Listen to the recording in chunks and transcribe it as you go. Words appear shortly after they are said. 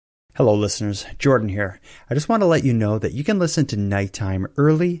Hello listeners, Jordan here. I just want to let you know that you can listen to Nighttime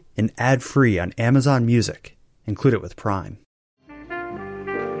early and ad-free on Amazon Music. Include it with Prime.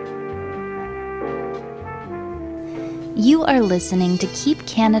 You are listening to Keep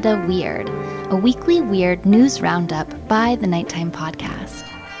Canada Weird, a weekly weird news roundup by the Nighttime Podcast.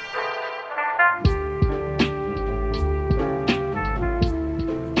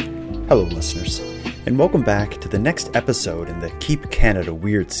 Hello listeners, and welcome back to the next episode in the Keep Canada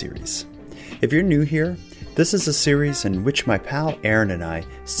Weird series. If you're new here, this is a series in which my pal Aaron and I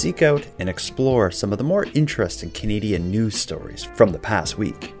seek out and explore some of the more interesting Canadian news stories from the past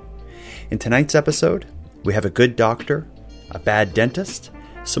week. In tonight's episode, we have a good doctor, a bad dentist,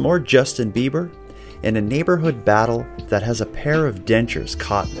 some more Justin Bieber, and a neighborhood battle that has a pair of dentures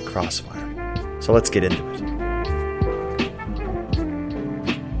caught in the crossfire. So let's get into it.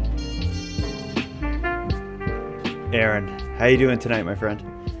 Aaron, how you doing tonight, my friend?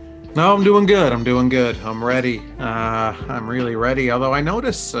 No, I'm doing good. I'm ready. I'm really ready. Although I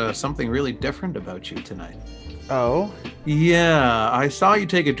noticed something really different about you tonight. Oh? Yeah, I saw you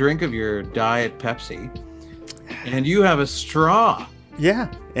take a drink of your Diet Pepsi, and you have a straw.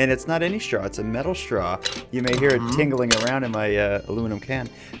 Yeah, and it's not any straw. It's a metal straw. You may hear it tingling around in my aluminum can.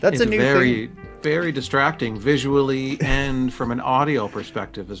 It's a new thing. Very distracting visually and from an audio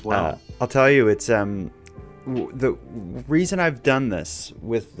perspective as well. I'll tell you, it's the reason I've done this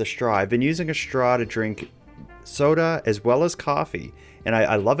with the straw, I've been using a straw to drink soda as well as coffee, and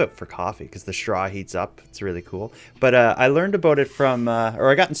I love it for coffee because the straw heats up. It's really cool. But I learned about it from, or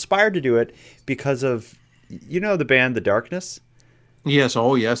I got inspired to do it because of, you know, the band The Darkness? Yes,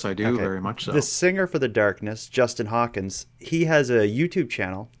 oh yes, I do, very much so. The singer for The Darkness, Justin Hawkins, he has a YouTube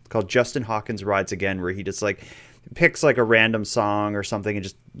channel called Justin Hawkins Rides Again, where he just picks a random song or something and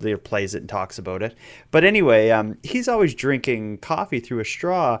just plays it and talks about it. But anyway, he's always drinking coffee through a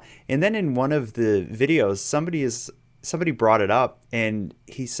straw. And then in one of the videos, somebody brought it up, and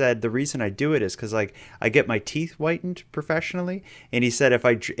he said the reason I do it is because I get my teeth whitened professionally. And he said if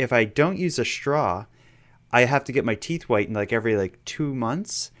I don't use a straw, I have to get my teeth whitened every 2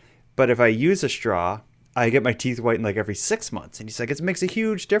 months. But if I use a straw, I get my teeth whitened every 6 months. And he's like, it makes a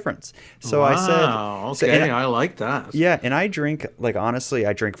huge difference. So wow, I said, okay, I like that. Yeah, and I drink, honestly,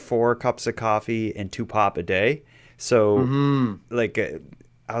 I drink 4 cups of coffee and 2 pop a day. So, I'm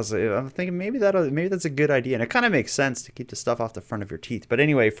thinking maybe that's a good idea. And it kind of makes sense to keep the stuff off the front of your teeth. But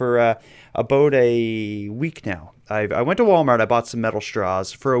anyway, for about a week now, I went to Walmart, I bought some metal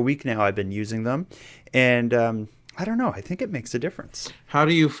straws. For a week now, I've been using them. And I don't know, I think it makes a difference. How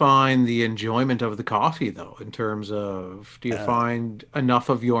do you find the enjoyment of the coffee, though, in terms of, do you find enough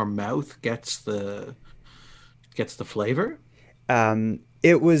of your mouth gets the flavor?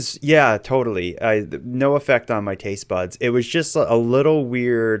 It was, yeah, totally. No effect on my taste buds. It was just a little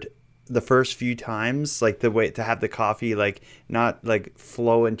weird the first few times, the way to have the coffee, not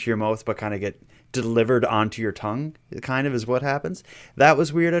flow into your mouth, but kind of get delivered onto your tongue, kind of is what happens. That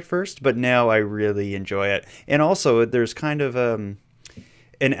was weird at first, but now I really enjoy it. And also, there's kind of an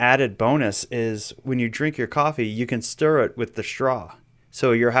added bonus is when you drink your coffee, you can stir it with the straw.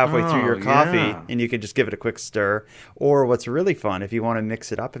 So you're halfway through your coffee and you can just give it a quick stir. Or what's really fun, if you want to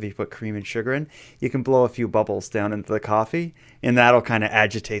mix it up, if you put cream and sugar in, you can blow a few bubbles down into the coffee, and that'll kind of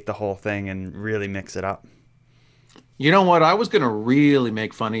agitate the whole thing and really mix it up. You know what? I was going to really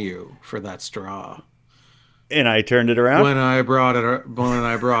make fun of you for that straw. And I turned it around? When I brought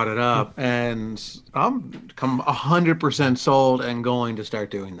it up, and I'm 100% sold and going to start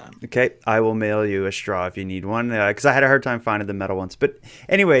doing that. Okay, I will mail you a straw if you need one, because I had a hard time finding the metal ones. But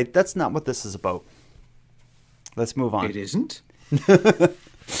anyway, that's not what this is about. Let's move on. It isn't?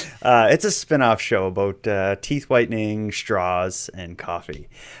 It's a spin-off show about teeth whitening, straws, and coffee.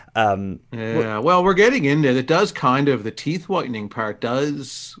 Well, we're getting into it. It does the teeth whitening part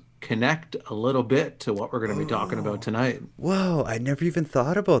does connect a little bit to what we're going to be talking about tonight. Whoa, I never even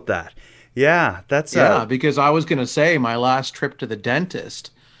thought about that. Yeah, that's... because I was going to say my last trip to the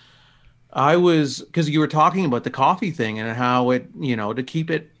dentist, because you were talking about the coffee thing and how it, to keep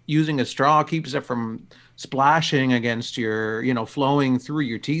it, using a straw keeps it from splashing against your, flowing through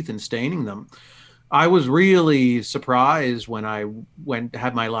your teeth and staining them. I was really surprised when I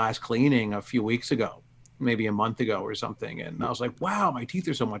had my last cleaning a few weeks ago, maybe a month ago or something. And I was like, wow, my teeth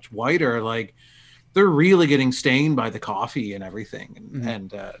are so much whiter. They're really getting stained by the coffee and everything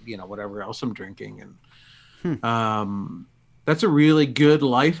and whatever else I'm drinking. And that's a really good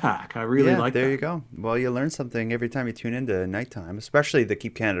life hack. I really like that. There you go. Well, you learn something every time you tune into Nighttime, especially the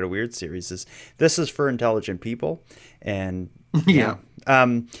Keep Canada Weird series. This is for intelligent people. And yeah.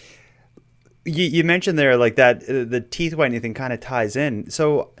 You mentioned there that the teeth whitening thing kind of ties in.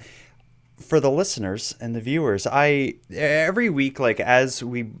 So for the listeners and the viewers, I every week, like as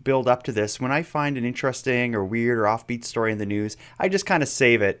we build up to this, when I find an interesting or weird or offbeat story in the news, I just kind of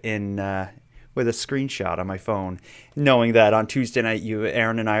save it in with a screenshot on my phone, knowing that on Tuesday night,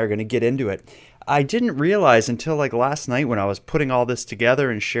 Aaron, and I are going to get into it. I didn't realize until like last night when I was putting all this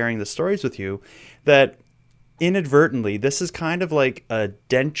together and sharing the stories with you that inadvertently this is kind of like a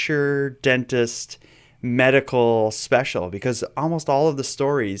dentist medical special, because almost all of the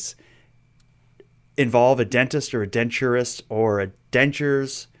stories involve a dentist or a denturist or a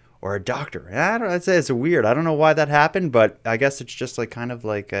dentures or a doctor. I don't. I'd say it's weird. I don't know why that happened, but I guess it's just like kind of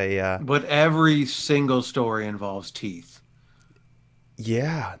like a. But every single story involves teeth.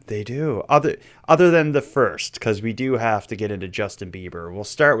 Yeah, they do. Other than the first, because we do have to get into Justin Bieber. We'll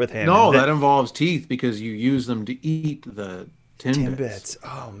start with him. No, that involves teeth because you use them to eat the Timbits.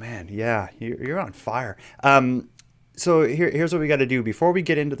 Oh man, yeah, you're on fire. So here's what we got to do before we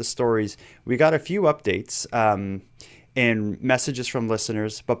get into the stories. We got a few updates and messages from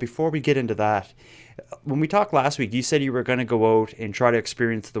listeners, but before we get into that, when we talked last week, you said you were going to go out and try to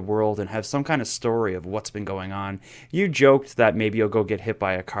experience the world and have some kind of story of what's been going on. You joked that maybe you'll go get hit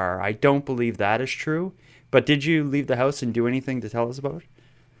by a car. I don't believe that is true, but did you leave the house and do anything to tell us about?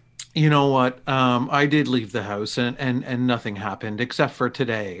 You know what? I did leave the house and nothing happened except for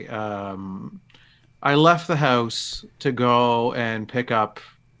today. I left the house to go and pick up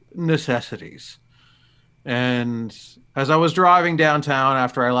necessities. And as I was driving downtown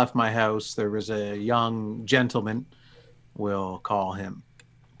after I left my house, there was a young gentleman, we'll call him,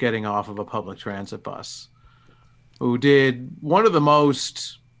 getting off of a public transit bus, who did one of the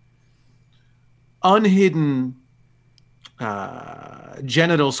most unhidden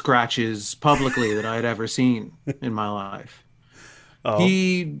genital scratches publicly that I had ever seen in my life. Oh.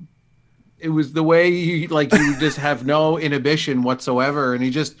 It was the way you just have no inhibition whatsoever, and he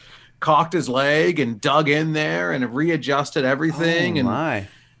just cocked his leg and dug in there and readjusted everything. Oh, my.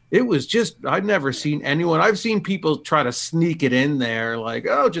 It was just, I'd never seen anyone. I've seen people try to sneak it in there, like,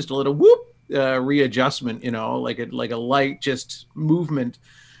 oh, just a little whoop readjustment, like a light just movement,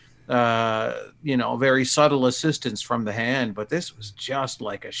 very subtle assistance from the hand. But this was just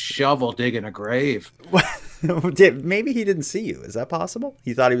like a shovel digging a grave. Maybe he didn't see you. Is that possible?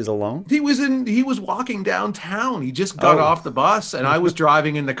 He thought he was alone? He was walking downtown. He just got off the bus, and I was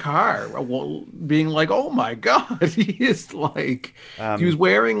driving in the car, being like, oh my God. He is like, he was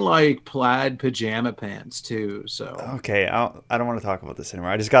wearing like plaid pajama pants too. So okay, I don't want to talk about this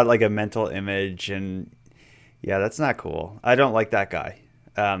anymore. I just got like a mental image, and yeah, that's not cool. I don't like that guy.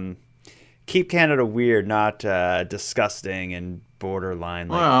 Keep Canada weird, not disgusting and borderline.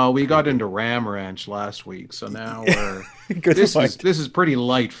 Well, we got into Ram Ranch last week, so now we're this is pretty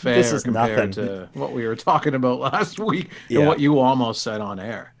light fare compared to what we were talking about last week and what you almost said on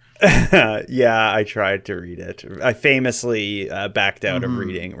air. Yeah, I tried to read it. I famously backed out of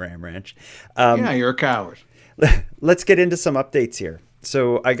reading Ram Ranch. Yeah, you're a coward. Let's get into some updates here.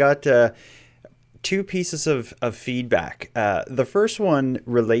 So I got two pieces of feedback. The first one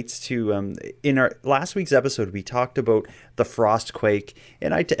relates to in our last week's episode, we talked about the frost quake,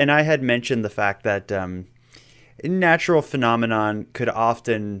 and I had mentioned the fact that natural phenomenon could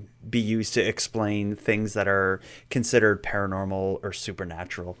often be used to explain things that are considered paranormal or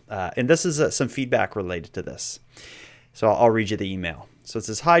supernatural. And this is some feedback related to this. So I'll read you the email. So it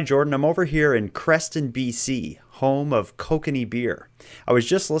says, "Hi, Jordan. I'm over here in Creston, BC, home of Kokanee beer. I was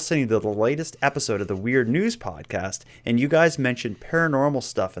just listening to the latest episode of the Weird News podcast, and you guys mentioned paranormal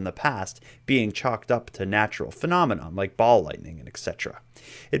stuff in the past being chalked up to natural phenomenon like ball lightning and etc.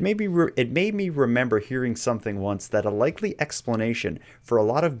 It made me remember hearing something once that a likely explanation for a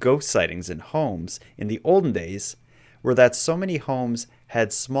lot of ghost sightings in homes in the olden days were that so many homes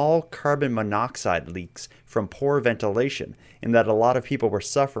had small carbon monoxide leaks from poor ventilation, and that a lot of people were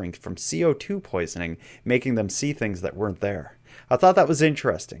suffering from CO2 poisoning, making them see things that weren't there. I thought that was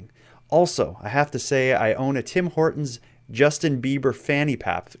interesting. Also, I have to say I own a Tim Hortons Justin Bieber fanny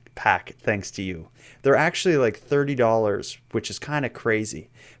pack thanks to you. They're actually like $30, which is kind of crazy.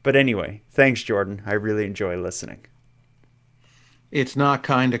 But anyway, thanks, Jordan. I really enjoy listening." It's not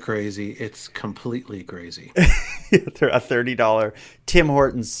kind of crazy. It's completely crazy. A $30 Tim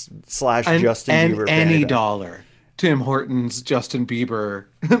Hortons / Justin Bieber any fanny pack. dollar Tim Hortons Justin Bieber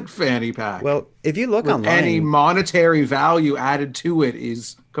fanny pack. Well, if you look online, any monetary value added to it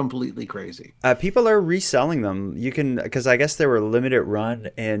is completely crazy. People are reselling them. You can, because I guess they were limited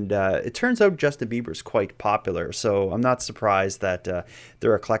run, and it turns out Justin Bieber's quite popular. So I'm not surprised that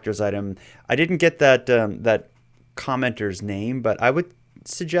they're a collector's item. I didn't get that commenter's name, but I would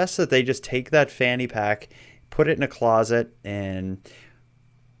suggest that they just take that fanny pack, put it in a closet, and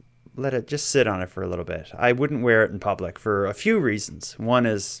let it just sit on it for a little bit. I wouldn't wear it in public for a few reasons. One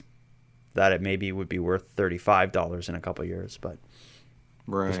is that it maybe would be worth $35 in a couple of years, but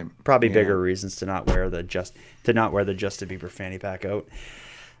Right. probably Yeah. bigger reasons to not wear the Justin Bieber fanny pack out.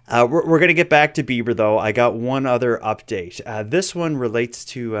 We're going to get back to Bieber though. I got one other update. This one relates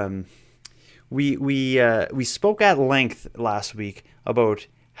to we spoke at length last week about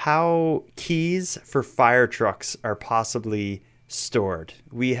how keys for fire trucks are possibly stored.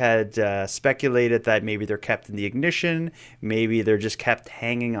 We had speculated that maybe they're kept in the ignition, maybe they're just kept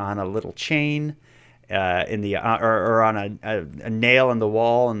hanging on a little chain in the or on a nail in the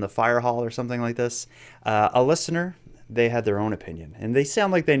wall in the fire hall or something like this. A listener, they had their own opinion, and they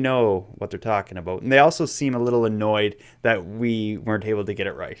sound like they know what they're talking about, and they also seem a little annoyed that we weren't able to get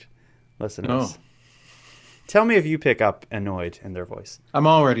it right. Listen to this. Oh, Tell me if you pick up annoyed in their voice. I'm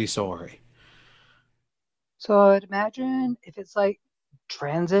already sorry. So I'd imagine if it's like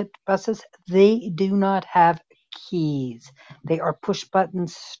transit buses, they do not have keys. They are push button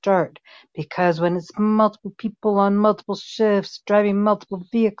start because when it's multiple people on multiple shifts driving multiple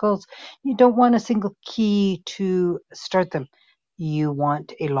vehicles, you don't want a single key to start them. You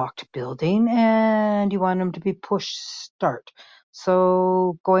want a locked building and you want them to be push start.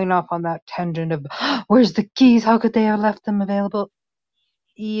 So going off on that tangent of where's the keys? How could they have left them available?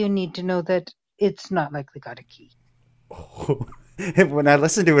 You need to know that it's not like they got a key. When I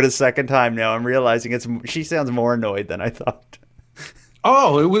listened to it a second time now, I'm realizing she sounds more annoyed than I thought.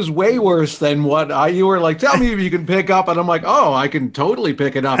 Oh, it was way worse than you were like, tell me if you can pick up. And I'm like, oh, I can totally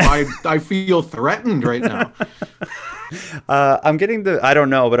pick it up. I feel threatened right now. I'm getting I don't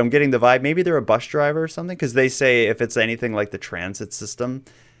know, but I'm getting the vibe. Maybe they're a bus driver or something, because they say if it's anything like the transit system,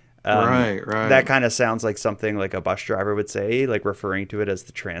 Right. that kind of sounds like something like a bus driver would say, like referring to it as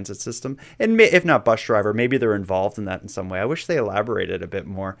the transit system. And if not bus driver, maybe they're involved in that in some way. I wish they elaborated a bit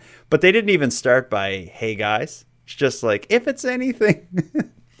more. But they didn't even start by, hey guys. It's just like, if it's anything.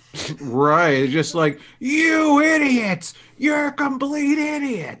 Right. It's just like, you idiots. You're complete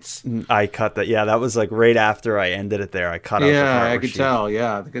idiots. I cut that. Yeah, that was like right after I ended it there. I cut out the Yeah, part I where could tell.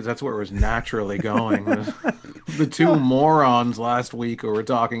 Yeah, because that's where it was naturally going. The two morons last week who were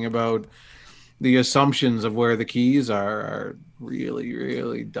talking about the assumptions of where the keys are really,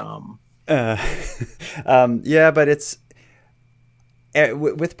 really dumb. Yeah, but it's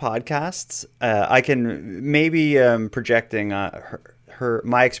with podcasts. I can maybe projecting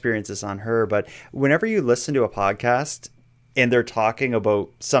my experiences on her, but whenever you listen to a podcast and they're talking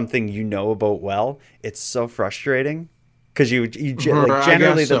about something you know about well, it's so frustrating. Because like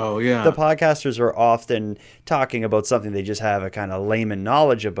generally the podcasters are often talking about something they just have a kind of layman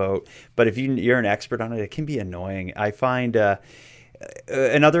knowledge about. But if you're an expert on it, it can be annoying. I find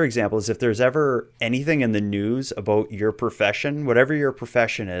another example is if there's ever anything in the news about your profession, whatever your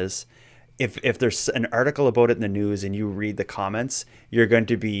profession is, if there's an article about it in the news and you read the comments, you're going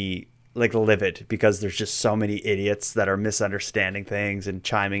to be like livid because there's just so many idiots that are misunderstanding things and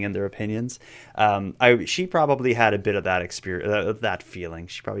chiming in their opinions. She probably had a bit of that experience, that feeling.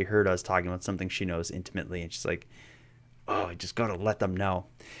 She probably heard us talking about something she knows intimately, and she's like, "Oh, I just gotta let them know."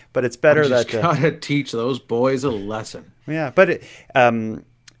 But it's better that gotta teach those boys a lesson. Yeah, but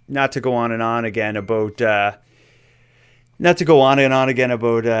not to go on and on again about. Not to go on and on again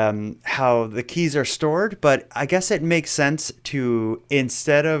about how the keys are stored, but I guess it makes sense to,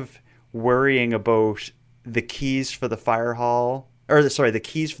 instead of worrying about the keys for the the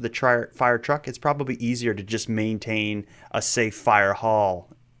keys for the fire truck, it's probably easier to just maintain a safe fire hall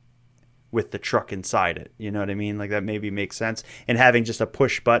with the truck inside it. You know what I mean? Like that maybe makes sense. And having just a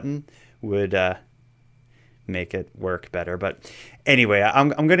push button would make it work better. But anyway, I'm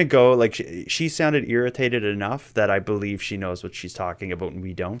gonna go, like, she sounded irritated enough that I believe she knows what she's talking about and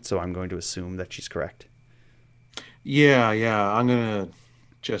we don't, so I'm going to assume that she's correct. Yeah, I'm gonna,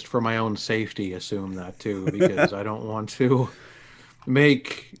 just for my own safety, assume that too, because I don't want to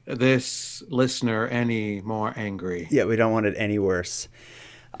make this listener any more angry. Yeah, we don't want it any worse.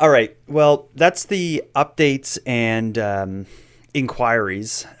 All right, well, that's the updates and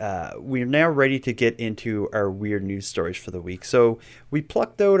inquiries. We're now ready to get into our weird news stories for the week. So we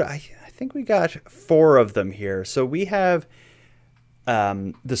plucked out, I think we got 4 of them here. So we have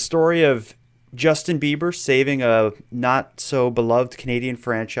the story of Justin Bieber saving a not so beloved Canadian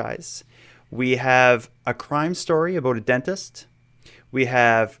franchise. We have a crime story about a dentist. We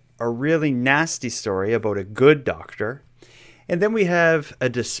have a really nasty story about a good doctor. And then we have a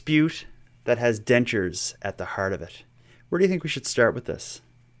dispute that has dentures at the heart of it. Where do you think we should start with this?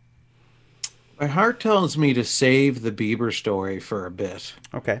 My heart tells me to save the Bieber story for a bit.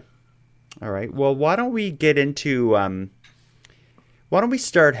 Okay. All right. Well, why don't we get into Why don't we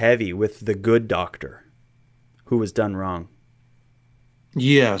start heavy with the good doctor who was done wrong?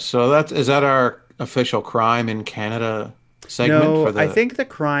 Yeah, so is that our official crime in Canada segment for No, I the. think the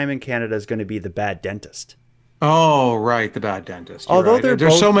crime in Canada is going to be the bad dentist. Oh, right, the bad dentist. You're Although right. they're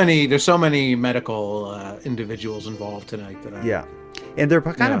There's so many medical individuals involved tonight that I. Yeah. And they're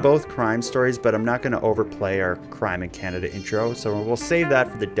kind of Yeah. both crime stories, but I'm not going to overplay our crime in Canada intro. So we'll save that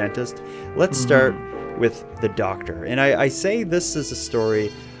for the dentist. Let's start Hmm. with the doctor. And I say this is a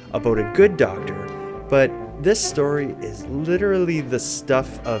story about a good doctor, but this story is literally the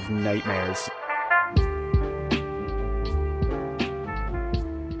stuff of nightmares.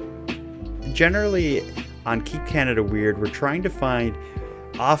 Generally, on Keep Canada Weird, we're trying to find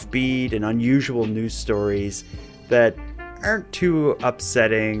offbeat and unusual news stories that aren't too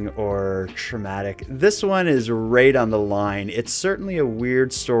upsetting or traumatic. This one is right on the line. It's certainly a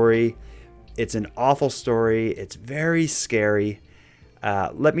weird story. It's an awful story. It's very scary.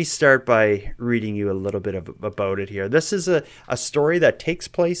 Let me start by reading you a little bit about it here. This is a story that takes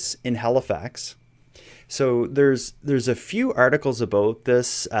place in Halifax. So there's a few articles about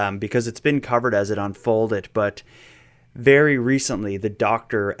this because it's been covered as it unfolded, but very recently, the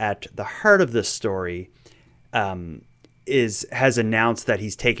doctor at the heart of this story has announced that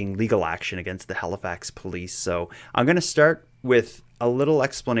he's taking legal action against the Halifax police. So I'm going to start with a little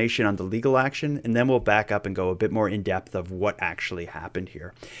explanation on the legal action, and then we'll back up and go a bit more in depth of what actually happened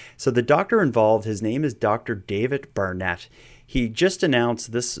here. So the doctor involved, his name is Dr. David Barnett. He just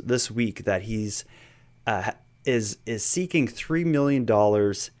announced this week that he's is seeking $3 million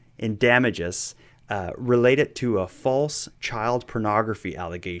in damages related to a false child pornography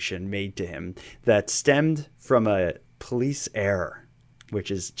allegation made to him that stemmed from a police error,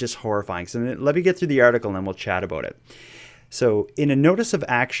 which is just horrifying. So let me get through the article and then we'll chat about it. So, in a notice of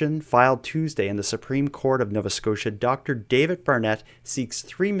action filed Tuesday in the Supreme Court of Nova Scotia, Dr. David Barnett seeks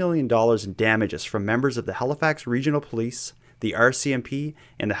 $3 million in damages from members of the Halifax Regional Police, the RCMP,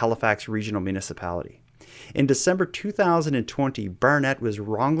 and the Halifax Regional Municipality. In December 2020, Barnett was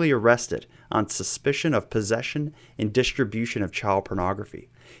wrongly arrested on suspicion of possession and distribution of child pornography.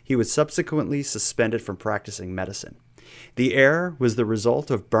 He was subsequently suspended from practicing medicine. The error was the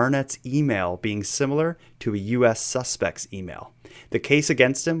result of Barnett's email being similar to a U.S. suspect's email. The case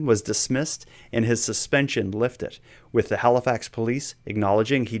against him was dismissed and his suspension lifted, with the Halifax police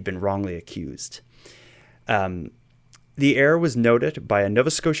acknowledging he'd been wrongly accused. The error was noted by a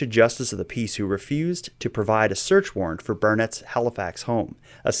Nova Scotia Justice of the Peace who refused to provide a search warrant for Barnett's Halifax home.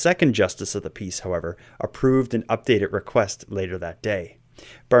 A second Justice of the Peace, however, approved an updated request later that day.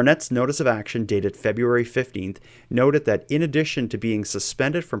 Barnett's notice of action, dated February 15th, noted that in addition to being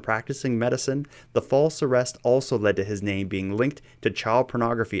suspended from practicing medicine, the false arrest also led to his name being linked to child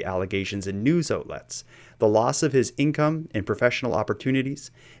pornography allegations in news outlets, the loss of his income and professional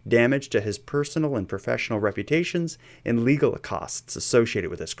opportunities, damage to his personal and professional reputations, and legal costs associated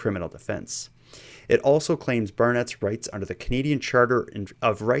with his criminal defense. It also claims Barnett's rights under the Canadian Charter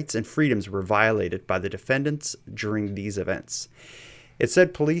of Rights and Freedoms were violated by the defendants during these events. It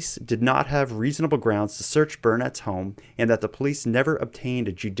said police did not have reasonable grounds to search Barnett's home and that the police never obtained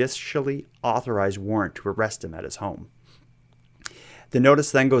a judicially authorized warrant to arrest him at his home. The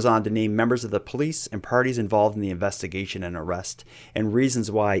notice then goes on to name members of the police and parties involved in the investigation and arrest, and reasons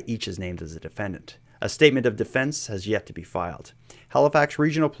why each is named as a defendant. A statement of defense has yet to be filed. Halifax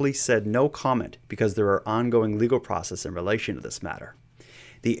Regional Police said no comment because there are ongoing legal process in relation to this matter.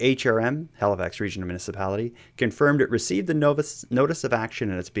 The HRM, Halifax Regional Municipality, confirmed it received the notice of action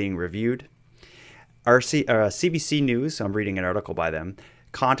and it's being reviewed. CBC News, I'm reading an article by them,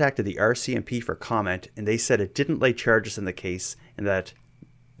 contacted the RCMP for comment, and they said it didn't lay charges in the case and that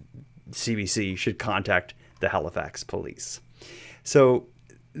CBC should contact the Halifax police. So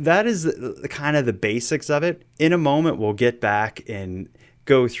that is the kind of the basics of it. In a moment, we'll get back and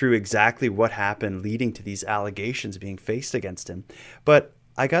go through exactly what happened leading to these allegations being faced against him. But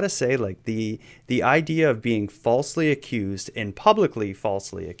I gotta say, like the idea of being falsely accused and publicly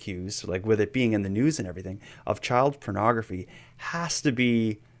falsely accused, like with it being in the news and everything, of child pornography has to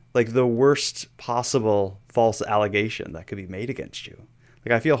be like the worst possible false allegation that could be made against you.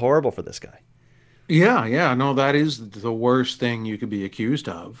 Like, I feel horrible for this guy. Yeah, no, that is the worst thing you could be accused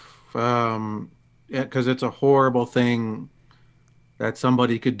of. Yeah, because it's a horrible thing that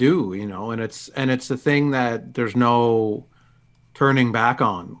somebody could do, and it's the thing that there's no turning back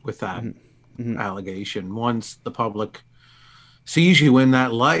on with that allegation. Once the public sees you in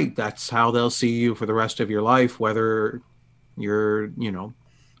that light, that's how they'll see you for the rest of your life, whether you're,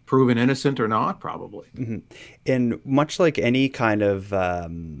 proven innocent or not, probably. And much like any kind of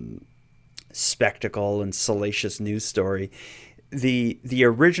spectacle and salacious news story, the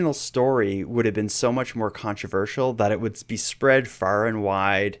original story would have been so much more controversial that it would be spread far and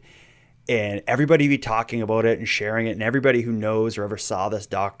wide, and everybody be talking about it and sharing it, and everybody who knows or ever saw this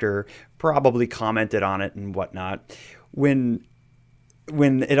doctor probably commented on it and whatnot. When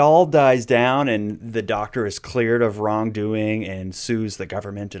it all dies down and the doctor is cleared of wrongdoing and sues the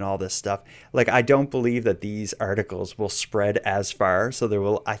government and all this stuff, like, I don't believe that these articles will spread as far.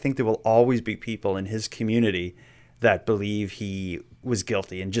 So I think there will always be people in his community that believe he was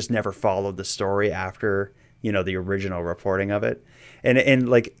guilty and just never followed the story after, the original reporting of it. And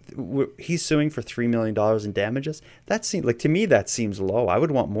like, he's suing for $3 million in damages. That seems like, to me, that seems low. I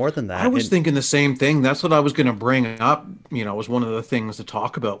would want more than that. I was thinking the same thing. That's what I was going to bring up, was one of the things to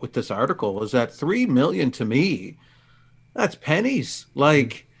talk about with this article, is that 3 million to me, that's pennies.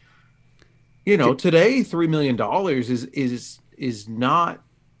 Like, today $3 million is not,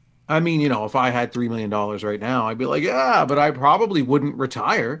 I mean, if I had $3 million right now, I'd be like, yeah, but I probably wouldn't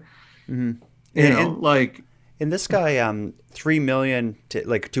retire. Mm-hmm. And this guy, $3 million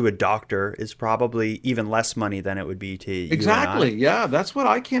to a doctor is probably even less money than it would be to you. Exactly. Yeah, that's what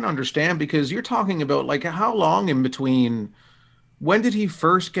I can't understand, because you're talking about, like, how long in between. When did he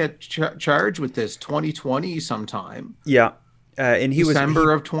first get charged with this? 2020 sometime. Yeah, and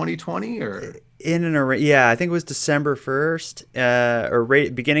December of 2020, or I think it was December 1st, or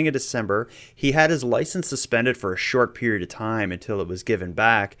beginning of December. He had his license suspended for a short period of time until it was given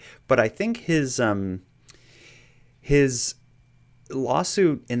back. But I think his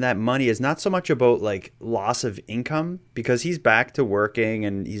lawsuit in that money is not so much about like loss of income, because he's back to working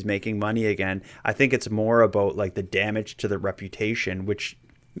and he's making money again. I think it's more about like the damage to the reputation, which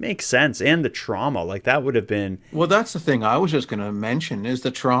makes sense, and the trauma. Like, that would have been, well, that's the thing I was just going to mention, is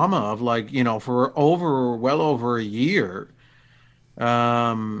the trauma of, like, for well over a year,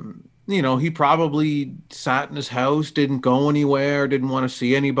 he probably sat in his house, didn't go anywhere, didn't want to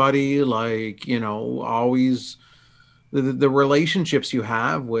see anybody, like, always the relationships you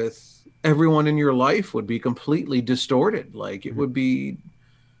have with everyone in your life would be completely distorted. Like, it would be,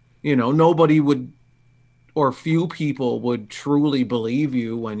 nobody would, or few people would truly believe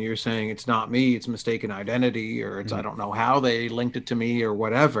you when you're saying it's not me, it's mistaken identity, or it's, I don't know how they linked it to me or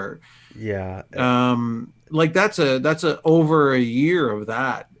whatever. Yeah. Like, that's a over a year of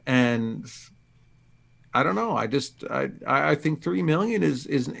that. And I don't know. I think 3 million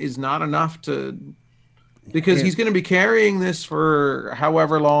is not enough to, because he's going to be carrying this for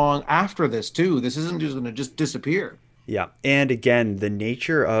however long after this too. This isn't just going to just disappear. Yeah. And again, the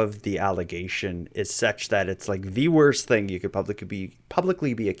nature of the allegation is such that it's like the worst thing you could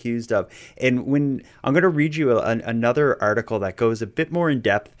publicly be accused of. And when I'm going to read you another article that goes a bit more in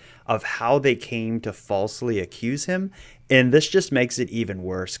depth of how they came to falsely accuse him. And this just makes it even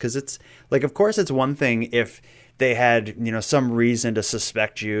worse, because it's like, of course, it's one thing if they had, some reason to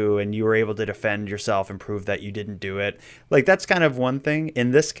suspect you and you were able to defend yourself and prove that you didn't do it. Like, that's kind of one thing.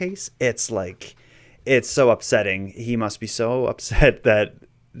 In this case, it's like, it's so upsetting. He must be so upset that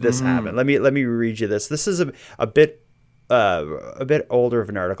this happened. Let me read you this. This is a bit older of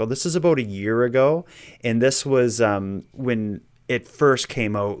an article. This is about a year ago, and this was when it first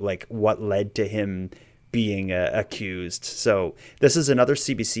came out, like what led to him being accused. So this is another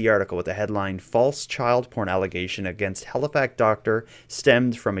CBC article with the headline, "False Child Porn Allegation Against Halifax Doctor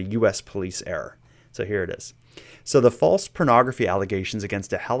Stemmed from a U.S. Police Error." So here it is. So the false pornography allegations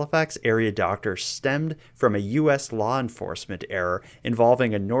against a Halifax area doctor stemmed from a U.S. law enforcement error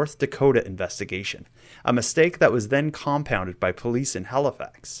involving a North Dakota investigation, a mistake that was then compounded by police in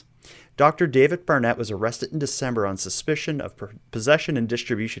Halifax. Dr. David Barnett was arrested in December on suspicion of possession and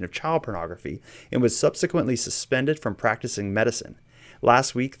distribution of child pornography and was subsequently suspended from practicing medicine.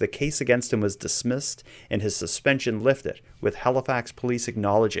 Last week, the case against him was dismissed and his suspension lifted, with Halifax police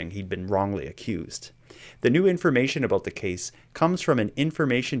acknowledging he'd been wrongly accused. The new information about the case comes from an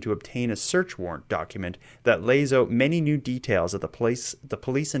information to obtain a search warrant document that lays out many new details of the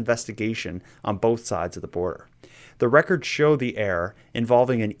police investigation on both sides of the border. The records show the error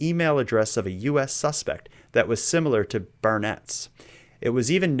involving an email address of a U.S. suspect that was similar to Barnett's. It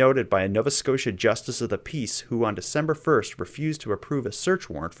was even noted by a Nova Scotia Justice of the Peace who on December 1st refused to approve a search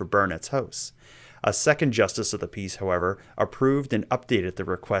warrant for Barnett's house. A second Justice of the Peace, however, approved and updated the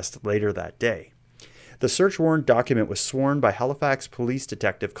request later that day. The search warrant document was sworn by Halifax Police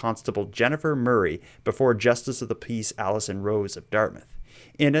Detective Constable Jennifer Murray before Justice of the Peace Alison Rose of Dartmouth.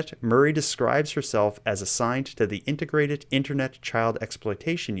 In it, Murray describes herself as assigned to the Integrated Internet Child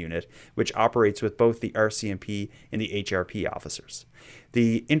Exploitation Unit, which operates with both the RCMP and the HRP officers.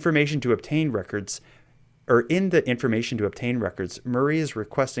 The information to obtain records in the information to obtain records, Murray is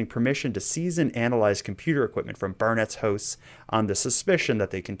requesting permission to seize and analyze computer equipment from Barnett's house on the suspicion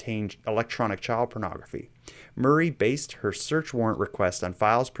that they contained electronic child pornography. Murray based her search warrant request on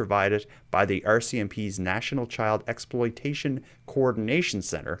files provided by the RCMP's National Child Exploitation Coordination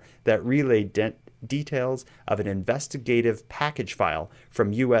Center that relayed details of an investigative package file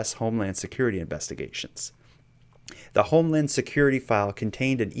from U.S. Homeland Security investigations. The Homeland Security file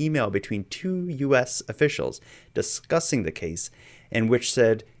contained an email between two U.S. officials discussing the case, in which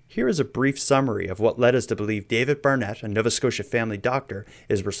said, "Here is a brief summary of what led us to believe David Barnett, a Nova Scotia family doctor,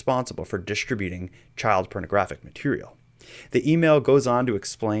 is responsible for distributing child pornographic material." The email goes on to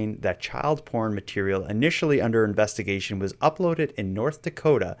explain that child porn material initially under investigation was uploaded in North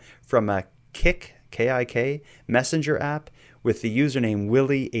Dakota from a Kik, K-I-K, messenger app with the username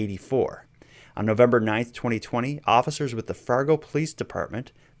Willie84. On November 9th, 2020, officers with the Fargo Police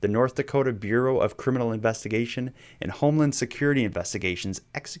Department, the North Dakota Bureau of Criminal Investigation, and Homeland Security Investigations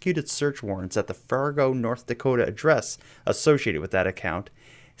executed search warrants at the Fargo, North Dakota address associated with that account,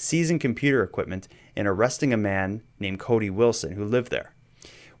 seizing computer equipment and arresting a man named Cody Wilson who lived there.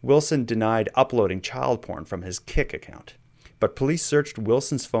 Wilson denied uploading child porn from his Kik account. But police searched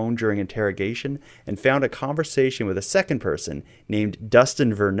Wilson's phone during interrogation and found a conversation with a second person named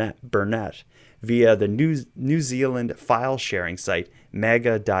Dustin Burnett via the New Zealand file sharing site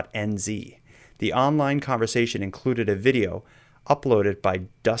mega.nz. The online conversation included a video uploaded by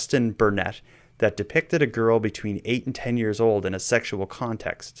Dustin Burnett that depicted a girl between 8 and 10 years old in a sexual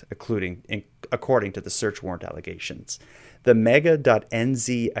context, according to the search warrant allegations. The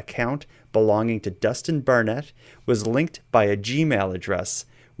mega.nz account belonging to Dustin Barnett was linked by a Gmail address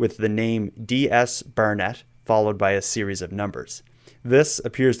with the name DS Barnett followed by a series of numbers. This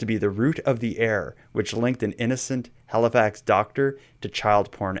appears to be the root of the error, which linked an innocent Halifax doctor to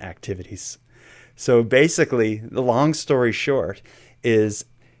child porn activities. So basically, the long story short is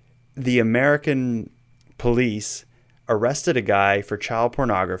the American police arrested a guy for child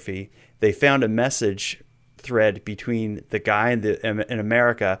pornography. They found a message thread between the guy in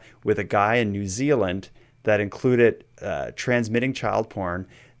America with a guy in New Zealand that included transmitting child porn.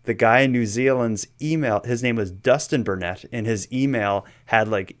 The guy in New Zealand's email, his name was Dustin Burnett, and his email had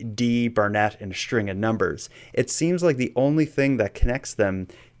like D Barnett and a string of numbers. It seems like the only thing that connects them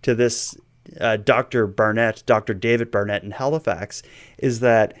to this Dr. David Barnett in Halifax, is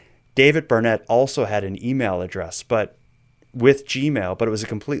that David Barnett also had an email address, but with Gmail, but it was a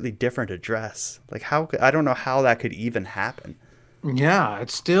completely different address. Like I don't know how that could even happen. Yeah,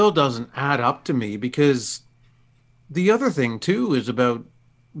 it still doesn't add up to me, because the other thing too is about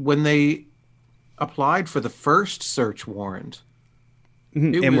when they applied for the first search warrant,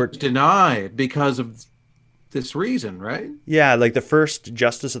 it was denied because of this reason, right? Yeah, like the first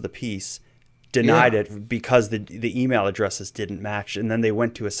justice of the peace denied it because the email addresses didn't match, and then they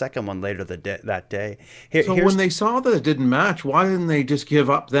went to a second one later that day. So when they saw that it didn't match, why didn't they just give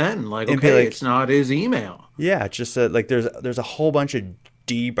up then? Like, okay, it's not his email. Yeah, it's just like there's a whole bunch of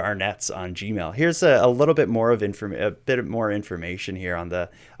D Barnetts on Gmail. Here's a little bit more of a bit more information here on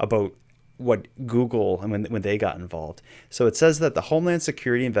about what Google and when they got involved. So it says that the Homeland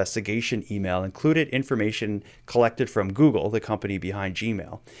Security investigation email included information collected from Google, the company behind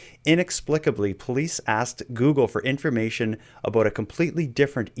Gmail. Inexplicably, police asked Google for information about a completely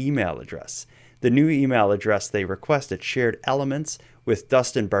different email address. The new email address they requested shared elements with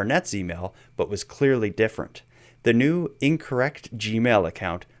Dustin Barnett's email, but was clearly different. The new incorrect Gmail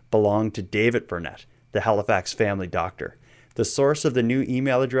account belonged to David Burnett, the Halifax family doctor. The source of the new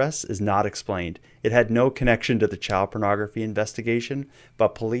email address is not explained. It had no connection to the child pornography investigation,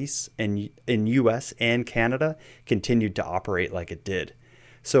 but police in US and Canada continued to operate like it did.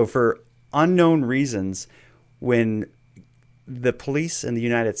 So for unknown reasons, when the police in the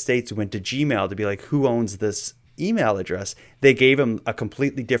United States went to Gmail to be like, who owns this email address, they gave him a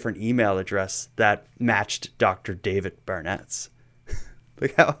completely different email address that matched Dr. David Barnett's.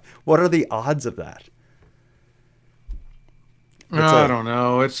 Like, what are the odds of that? I don't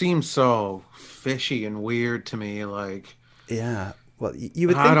know. It seems so fishy and weird to me. Like, yeah. Well, you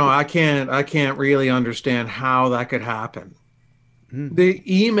would think. I can't really understand how that could happen. The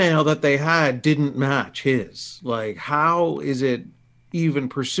email that they had didn't match his. Like, how is it even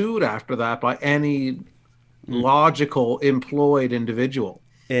pursued after that by any logical employed individual?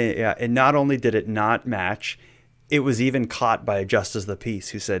 Yeah, and not only did it not match, it was even caught by a justice of the peace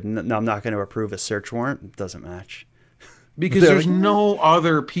who said, "No, I'm not going to approve a search warrant. It doesn't match." Because there's no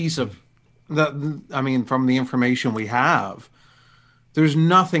other piece of that. I mean, from the information we have, there's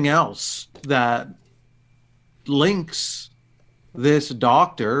nothing else that links this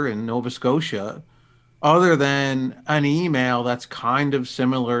doctor in Nova Scotia other than an email that's kind of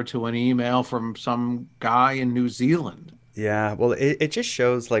similar to an email from some guy in New Zealand. Yeah, well, it just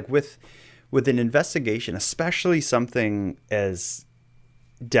shows like with an investigation, especially something as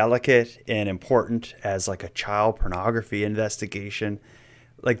delicate and important as like a child pornography investigation,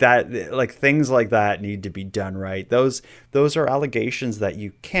 like that, like things like that need to be done right. Those are allegations that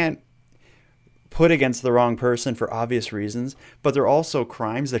you can't put against the wrong person for obvious reasons, but they're also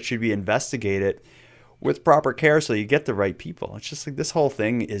crimes that should be investigated with proper care so you get the right people. It's just like this whole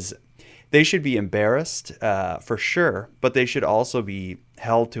thing is, they should be embarrassed for sure, but they should also be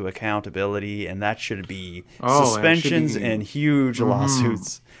held to accountability, and that should be Oh, and it should suspensions be. and huge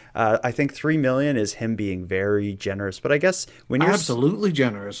lawsuits. I think 3 million is him being very generous, but I guess when you're Absolutely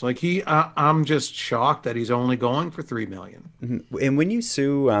generous. Like I'm just shocked that he's only going for 3 million. and when you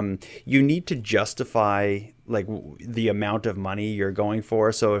sue, you need to justify like the amount of money you're going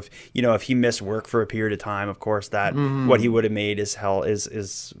for. So if if he missed work for a period of time, of course that what he would have made is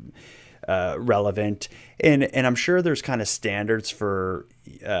relevant, and I'm sure there's kind of standards for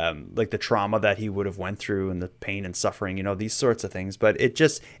like the trauma that he would have went through and the pain and suffering, these sorts of things. But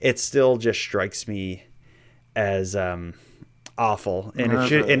it still just strikes me as awful, and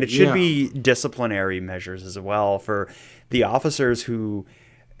it should Yeah. be disciplinary measures as well for the officers who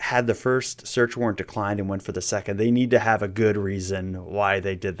had the first search warrant declined and went for the second. They need to have a good reason why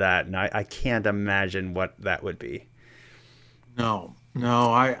they did that, and I can't imagine what that would be. No,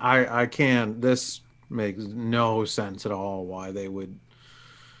 no, I can't. This makes no sense at all. Why they would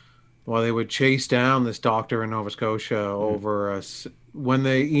chase down this doctor in Nova Scotia over us when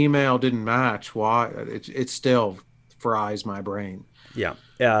the email didn't match. Why it still fries my brain Yeah.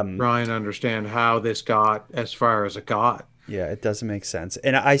 trying to understand how this got as far as it got. Yeah, it doesn't make sense.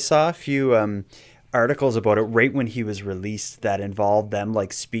 And I saw a few articles about it right when he was released that involved them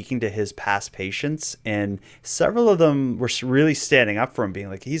like speaking to his past patients, and several of them were really standing up for him, being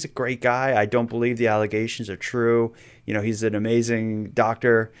like, he's a great guy. I don't believe the allegations are true. He's an amazing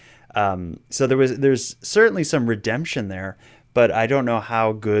doctor. So there's certainly some redemption there, but I don't know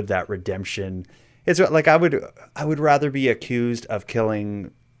how good that redemption is. Like I would rather be accused of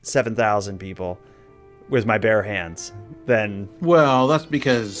killing 7,000 people with my bare hands than Well, that's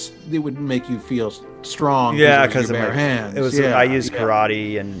because it would make you feel strong. yeah, because because of your bare hands. it was Yeah, I used yeah.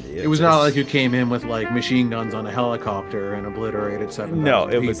 karate, and It was not like you came in with like machine guns on a helicopter and obliterated 7,000 No,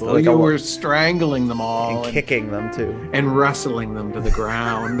 it people. was like You were strangling them all and kicking them too. and wrestling them to the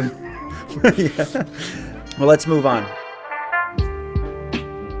ground. Yeah. Well, let's move on.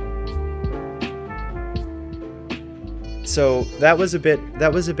 So that was a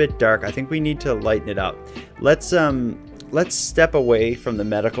bit dark. I think we need to lighten it up. Let's step away from the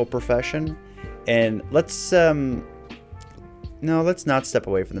medical profession, and let's not step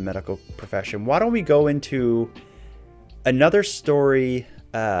away from the medical profession. Why don't we go into another story,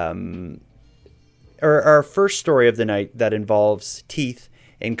 or our first story of the night that involves teeth,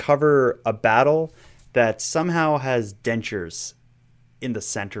 and cover a battle that somehow has dentures in the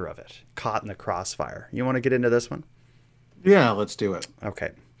center of it, caught in the crossfire. You want to get into this one? Yeah, let's do it. Okay.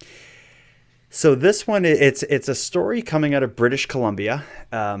 So this one, it's a story coming out of British Columbia.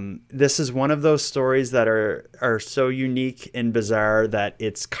 This is one of those stories that are so unique and bizarre that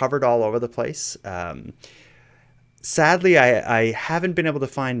it's covered all over the place. Sadly, I haven't been able to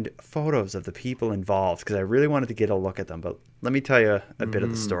find photos of the people involved because I really wanted to get a look at them. But let me tell you a bit of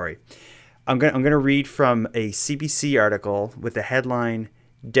the story. I'm gonna read from a CBC article with the headline,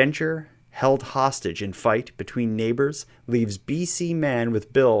 "Denture Held Hostage in Fight Between Neighbors Leaves BC Man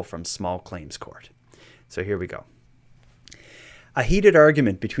with Bill from Small Claims Court." So here we go. A heated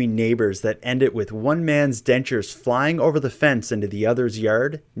argument between neighbors that ended with one man's dentures flying over the fence into the other's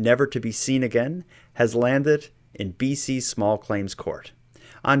yard, never to be seen again, has landed in BC's Small Claims Court.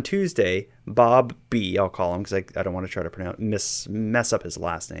 On Tuesday, Bob B., I'll call him because I don't want to try to mess up his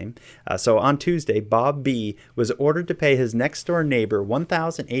last name. So on Tuesday, Bob B. was ordered to pay his next-door neighbor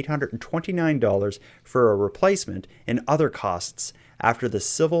 $1,829 for a replacement and other costs after the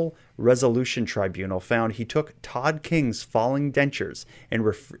Civil Resolution Tribunal found he took Todd King's falling dentures and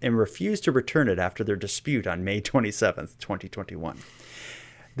refused to return it after their dispute on May 27th, 2021.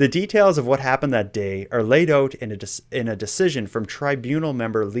 The details of what happened that day are laid out in a decision from tribunal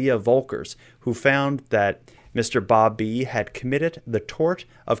member Leah Volkers, who found that Mr. Bob B. had committed the tort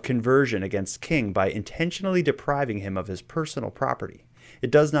of conversion against King by intentionally depriving him of his personal property.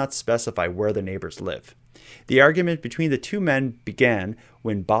 It does not specify where the neighbors live. The argument between the two men began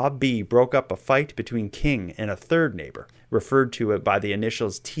when Bob B. broke up a fight between King and a third neighbor, referred to by the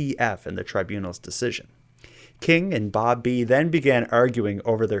initials TF in the tribunal's decision. King and Bob B then began arguing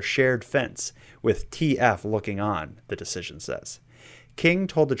over their shared fence, with TF looking on, the decision says. King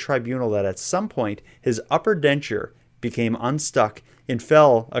told the tribunal that at some point his upper denture became unstuck and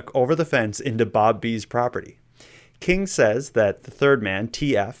fell over the fence into Bob B's property. King says that the third man,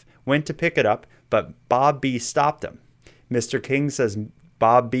 TF, went to pick it up, but Bob B stopped him. Mr. King says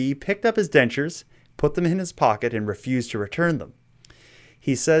Bob B picked up his dentures, put them in his pocket, and refused to return them.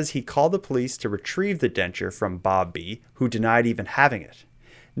 He says he called the police to retrieve the denture from Bob B, who denied even having it.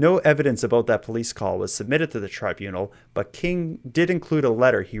 No evidence about that police call was submitted to the tribunal, but King did include a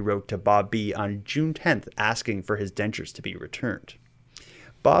letter he wrote to Bob B on June 10th asking for his dentures to be returned.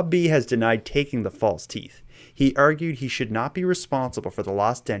 Bob B has denied taking the false teeth. He argued he should not be responsible for the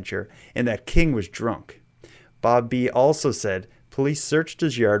lost denture and that King was drunk. Bob B also said police searched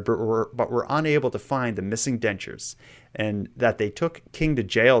his yard but were unable to find the missing dentures, and that they took King to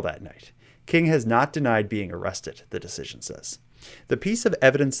jail that night. King has not denied being arrested, the decision says. The piece of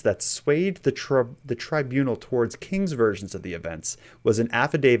evidence that swayed the tribunal towards King's versions of the events was an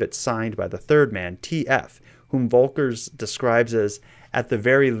affidavit signed by the third man, TF, whom Volkers describes as, at the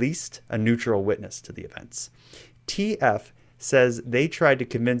very least, a neutral witness to the events. TF says they tried to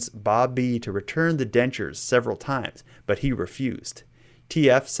convince Bob B to return the dentures several times, but he refused.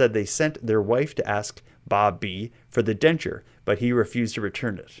 TF said they sent their wife to ask Bob B for the denture, but he refused to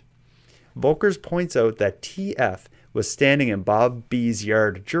return it. Volkers points out that TF was standing in Bob B's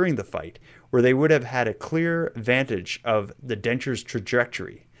yard during the fight, where they would have had a clear vantage of the denture's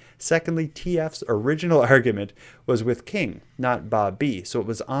trajectory. Secondly, TF's original argument was with King, not Bob B, so it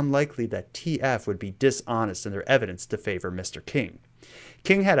was unlikely that TF would be dishonest in their evidence to favor Mr. King.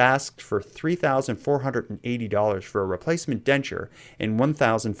 King had asked for $3,480 for a replacement denture and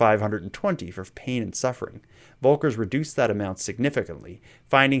 $1,520 for pain and suffering. Volkers reduced that amount significantly,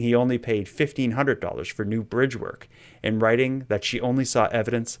 finding he only paid $1,500 for new bridge work, and writing that she only saw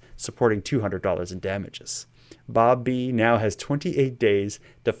evidence supporting $200 in damages. Bob B now has 28 days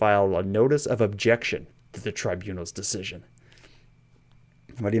to file a notice of objection to the tribunal's decision.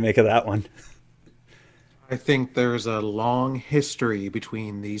 What do you make of that one? I think there's a long history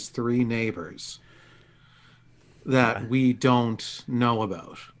between these three neighbors that we don't know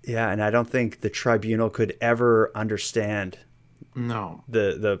about. Yeah, and I don't think the tribunal could ever understand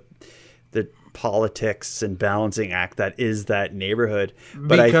the politics and balancing act that is that neighborhood.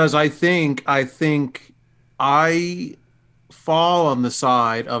 But because I think I fall on the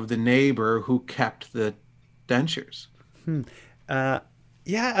side of the neighbor who kept the dentures.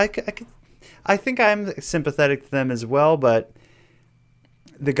 Yeah, I think I'm sympathetic to them as well, but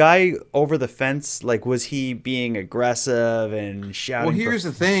the guy over the fence, like, was he being aggressive and shouting? Well, here's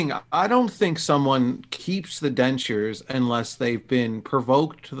the thing. I don't think someone keeps the dentures unless they've been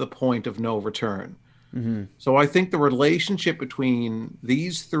provoked to the point of no return. Mm-hmm. So I think the relationship between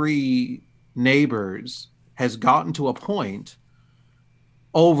these three neighbors has gotten to a point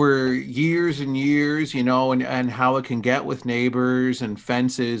over years and years, and how it can get with neighbors and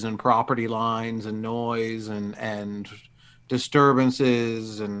fences and property lines and noise and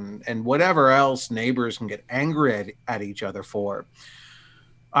disturbances and whatever else neighbors can get angry at each other for.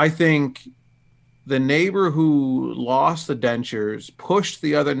 I think the neighbor who lost the dentures pushed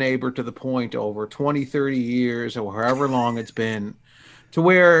the other neighbor to the point over 20, 30 years or however long it's been to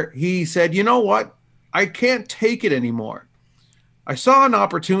where he said, you know what? I can't take it anymore. I saw an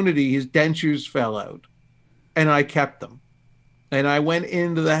opportunity. His dentures fell out and I kept them. And I went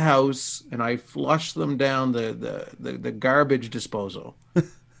into the house and I flushed them down the garbage disposal.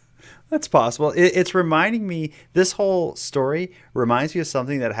 That's possible. It's reminding me, this whole story reminds me of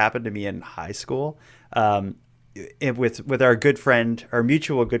something that happened to me in high school with our good friend, our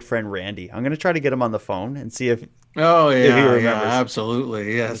mutual good friend, Randy. I'm going to try to get him on the phone and see if he remembers. Yeah,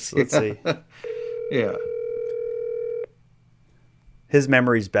 absolutely. Yes. Let's see. Yeah. His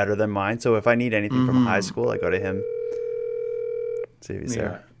memory's better than mine, so if I need anything from high school, I go to him. See if he's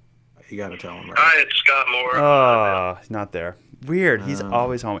there. You got to tell him. Right? Hi, it's Scott Moore. Oh, he's not there. Weird. He's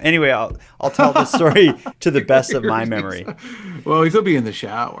always home. Anyway, I'll tell the story to the best of my memory. Well, he'll be in the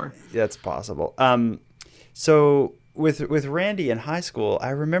shower. That's possible. So with Randy in high school, I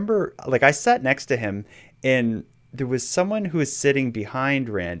remember, like, I sat next to him, and there was someone who was sitting behind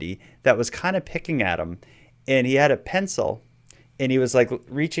Randy that was kind of picking at him, and he had a pencil, and he was like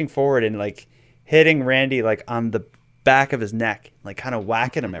reaching forward and like hitting Randy like on the back of his neck, like kind of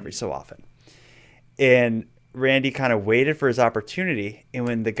whacking him every so often. And Randy kind of waited for his opportunity, and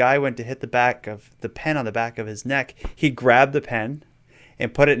when the guy went to hit the back of the pen on the back of his neck, he grabbed the pen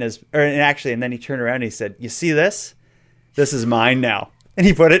and put it in and then he turned around and he said, "You see this? This is mine now." And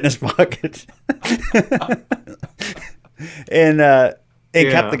he put it in his pocket. and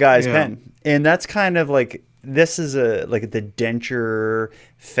kept the guy's yeah. pen. And that's kind of like, this is like the denture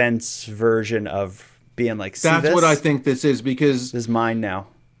fence version of being like, see, That's this, what I think this is, because this is mine now.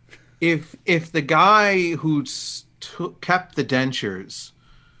 if the guy who kept the dentures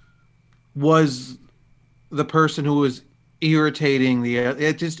was the person who was irritating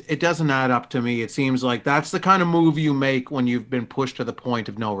it doesn't add up to me. It seems like that's the kind of move you make when you've been pushed to the point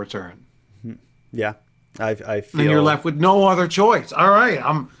of no return. Yeah, I feel. And you're left with no other choice. All right,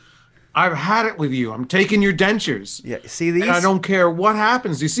 I've had it with you. I'm taking your dentures. Yeah, see these? And I don't care what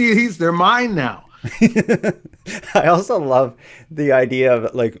happens. You see these? They're mine now. I also love the idea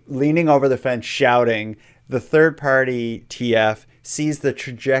of like leaning over the fence shouting. The third party TF sees the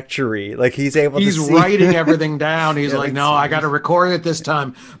trajectory. Like he's able to see. Writing everything down. He's Yeah, like, like, no, I got to record it this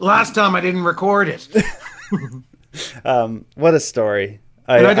time. Last time I didn't record it. What a story.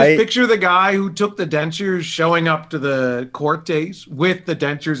 And I just picture the guy who took the dentures showing up to the court date with the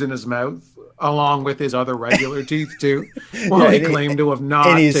dentures in his mouth, along with his other regular teeth too. Well, he claimed to have not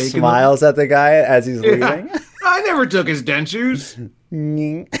taken them. And he smiles at the guy as he's leaving. I never took his dentures.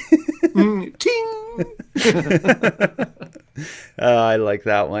 Ting. I like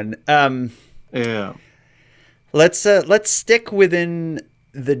that one. Yeah. Let's stick within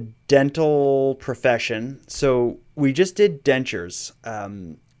the dental profession. So we just did dentures,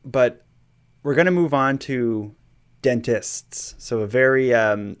 but we're going to move on to dentists. So a very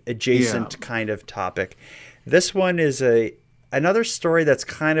adjacent kind of topic. This one is another story that's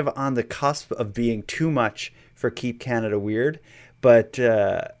kind of on the cusp of being too much for Keep Canada Weird, but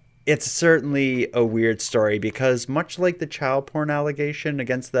it's certainly a weird story because much like the child porn allegation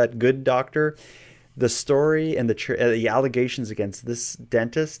against that good doctor, the story and the allegations against this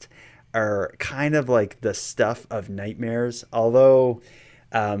dentist are kind of like the stuff of nightmares, although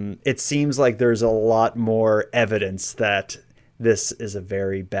it seems like there's a lot more evidence that this is a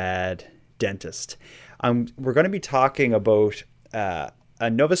very bad dentist. We're going to be talking about a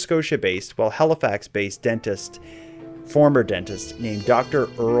Nova Scotia-based, Halifax-based former dentist named Dr.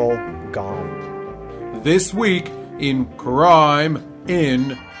 Errol Gaum. This week in Crime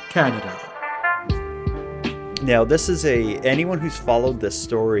in Canada. Now, this is anyone who's followed this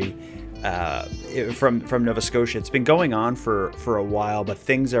story from Nova Scotia. It's been going on for a while, but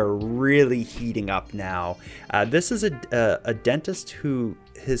things are really heating up now. This is a dentist who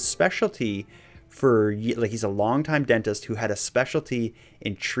his specialty he's a longtime dentist who had a specialty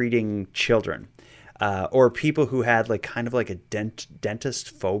in treating children. Or people who had kind of a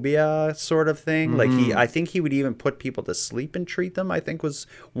dentist phobia sort of thing. Mm-hmm. I think he would even put people to sleep and treat them, I think was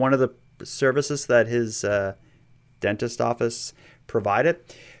one of the services that his dentist office provided.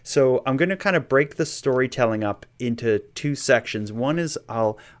 So I'm going to kind of break the storytelling up into two sections. One is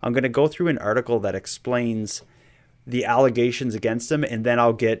I'm going to go through an article that explains the allegations against him, and then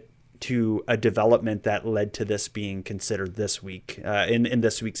I'll get to a development that led to this being considered this week in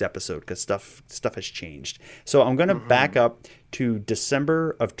this week's episode, because stuff has changed. So I'm going to back up to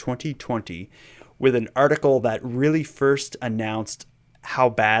December of 2020 with an article that really first announced how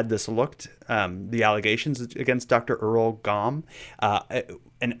bad this looked, the allegations against Dr. Errol Gaum.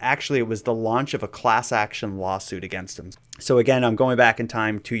 And actually, it was the launch of a class action lawsuit against him. So again, I'm going back in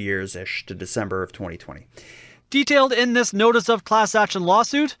time 2 years-ish to December of 2020. Detailed in this notice of class action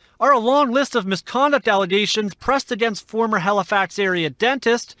lawsuit are a long list of misconduct allegations pressed against former Halifax area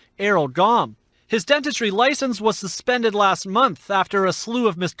dentist Errol Gaum. His dentistry license was suspended last month after a slew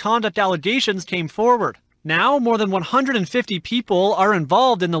of misconduct allegations came forward. Now, more than 150 people are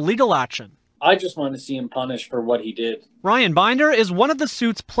involved in the legal action. I just want to see him punished for what he did. Ryan Binder is one of the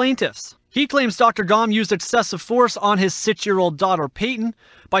suit's plaintiffs. He claims Dr. Gaum used excessive force on his 6-year-old daughter Peyton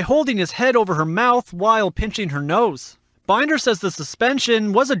by holding his head over her mouth while pinching her nose. Binder says the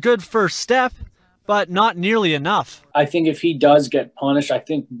suspension was a good first step, but not nearly enough. I think if he does get punished, I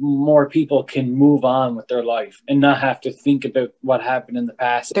think more people can move on with their life and not have to think about what happened in the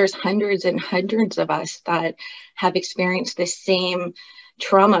past. There's hundreds and hundreds of us that have experienced the same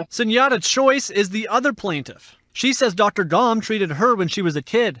trauma. Sunyata Choice is the other plaintiff. She says Dr. Gaum treated her when she was a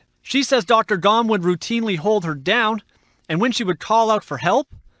kid. She says Dr. Gaum would routinely hold her down, and when she would call out for help,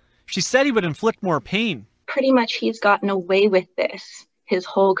 she said he would inflict more pain. Pretty much he's gotten away with this his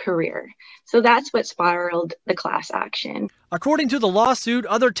whole career. So that's what spiraled the class action. According to the lawsuit,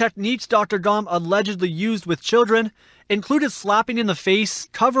 other techniques Dr. Gaum allegedly used with children included slapping in the face,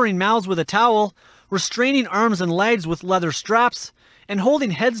 covering mouths with a towel, restraining arms and legs with leather straps, and holding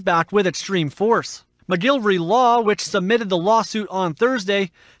heads back with extreme force. McGilvery Law, which submitted the lawsuit on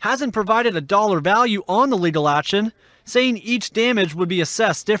Thursday, hasn't provided a dollar value on the legal action saying each damage would be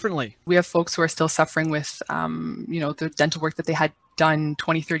assessed differently. We have folks who are still suffering with, the dental work that they had done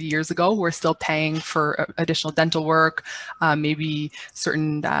 20, 30 years ago, who are still paying for additional dental work, maybe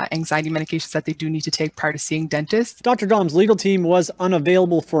certain anxiety medications that they do need to take prior to seeing dentists. Dr. Gaum's legal team was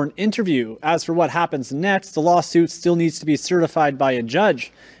unavailable for an interview. As for what happens next, the lawsuit still needs to be certified by a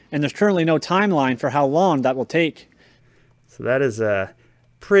judge, and there's currently no timeline for how long that will take. So that is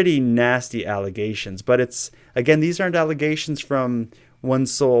pretty nasty allegations, but these aren't allegations from one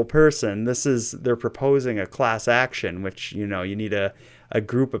sole person. They're proposing a class action, which, you need a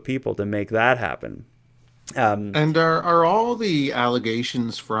group of people to make that happen. And are all the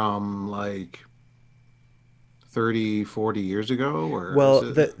allegations from like 30, 40 years ago? Or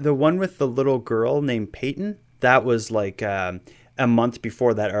the one with the little girl named Peyton, that was like a month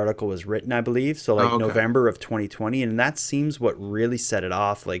before that article was written, I believe. So like November of 2020. And that seems what really set it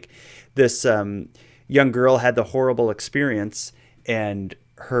off. Like this young girl had the horrible experience, and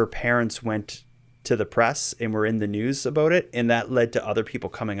her parents went to the press and were in the news about it, and that led to other people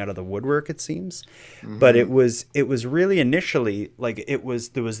coming out of the woodwork, it seems. Mm-hmm. But it was really initially like there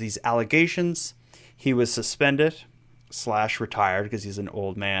was these allegations. He was suspended / retired because he's an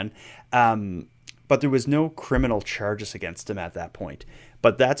old man. But there was no criminal charges against him at that point.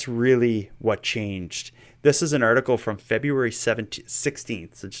 But that's really what changed. This is an article from February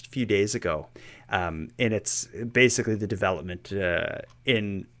 16th, so just a few days ago. And it's basically the development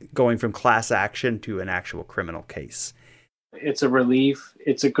in going from class action to an actual criminal case. It's a relief.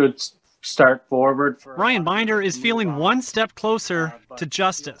 It's a good start forward. Ryan Binder is feeling one step closer to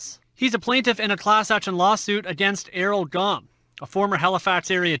justice. He's a plaintiff in a class action lawsuit against Errol Gaum, a former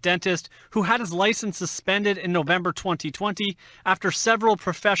Halifax area dentist who had his license suspended in November 2020 after several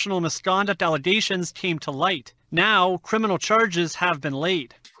professional misconduct allegations came to light. Now, criminal charges have been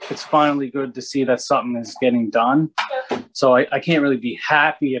laid. It's finally good to see that something is getting done. So I can't really be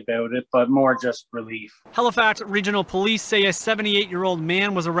happy about it, but more just relief. Halifax Regional Police say a 78-year-old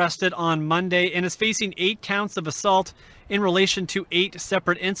man was arrested on Monday and is facing 8 counts of assault in relation to 8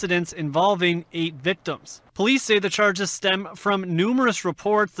 separate incidents involving 8 victims. Police say the charges stem from numerous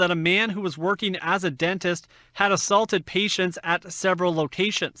reports that a man who was working as a dentist had assaulted patients at several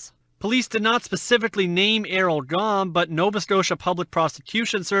locations. Police did not specifically name Errol Gaum, but Nova Scotia Public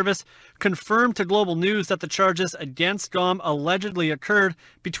Prosecution Service confirmed to Global News that the charges against Gaum allegedly occurred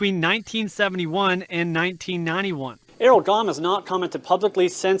between 1971 and 1991. Errol Gaum has not commented publicly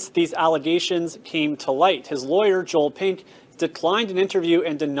since these allegations came to light. His lawyer, Joel Pink, declined an interview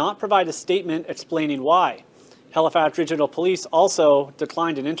and did not provide a statement explaining why. Halifax Regional Police also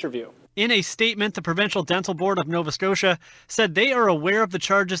declined an interview. In a statement, the Provincial Dental Board of Nova Scotia said they are aware of the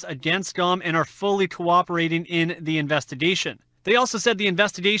charges against Gaum and are fully cooperating in the investigation. They also said the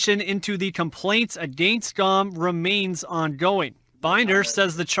investigation into the complaints against Gaum remains ongoing. Binder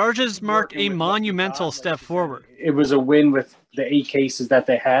says the charges marked a monumental step forward. It was a win with the 8 cases that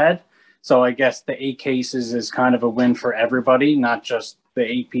they had. So I guess the 8 cases is kind of a win for everybody, not just the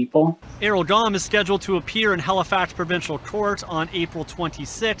 8 people. Errol Gaum is scheduled to appear in Halifax Provincial Court on April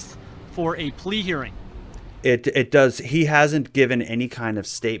 26th. For a plea hearing. It does. He hasn't given any kind of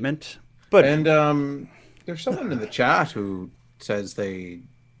statement. But there's someone in the chat who says they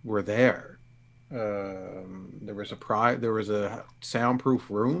were there. There was a soundproof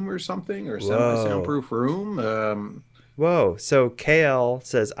room or something, or semi-soundproof room. Whoa. So KL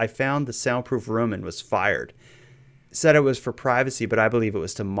says, I found the soundproof room and was fired. Said it was for privacy, but I believe it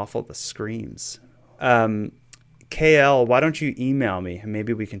was to muffle the screams. KL, why don't you email me and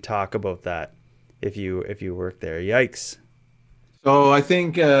maybe we can talk about that if you work there. Yikes. So I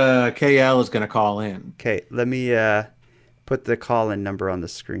think KL is going to call in. Okay, let me put the call-in number on the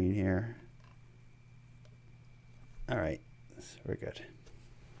screen here. All right, we're good.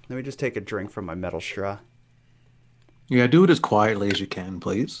 Let me just take a drink from my metal straw. Yeah, do it as quietly as you can,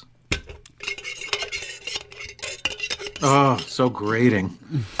 please. Oh, so grating.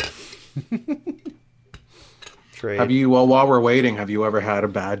 Have you, while we're waiting, have you ever had a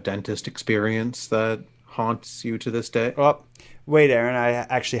bad dentist experience that haunts you to this day? Oh, wait, Aaron, I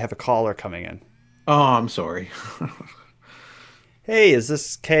actually have a caller coming in. Oh, I'm sorry. Hey, is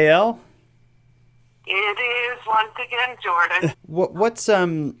this KL? It is once again, Jordan. What's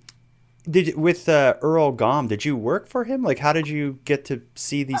with Errol Gaum? Did you work for him? Like, how did you get to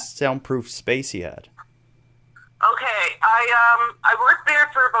see the soundproof space he had? Okay, I worked there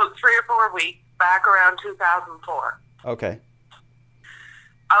for about 3 or 4 weeks. Back around 2004. Okay.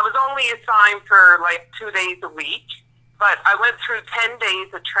 I was only assigned for like 2 days a week, but I went through 10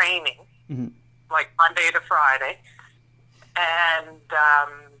 days of training, like Monday to Friday. And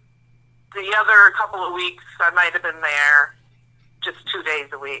the other couple of weeks, I might have been there just 2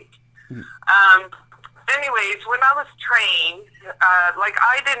 days a week. Anyways, when I was trained, like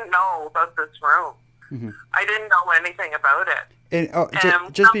I didn't know about this room. I didn't know anything about it.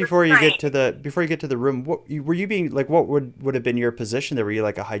 And just before you get to the room, what were you being like? What would have been your position there? Were you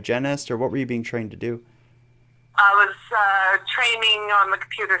like a hygienist, or what were you being trained to do? I was training on the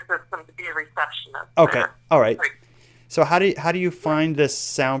computer system to be a receptionist. Okay, there. all right. So how do you find this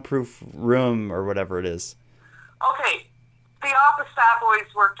soundproof room or whatever it is? Okay, the office staff always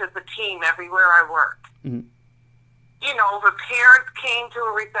worked as a team everywhere I worked. You know, the parents came to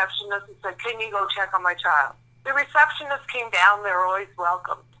a receptionist and said, "Can you go check on my child?" The receptionist came down; they were always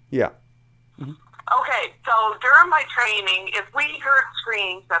welcomed. Yeah. Okay, so during my training, if we heard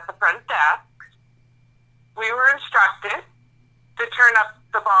screams at the front desk, we were instructed to turn up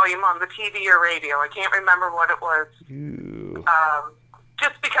the volume on the TV or radio. I can't remember what it was.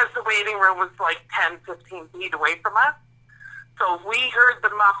 Just because the waiting room was like 10, 15 feet away from us. So if we heard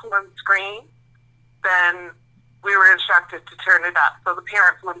the muffled scream, then we were instructed to turn it up so the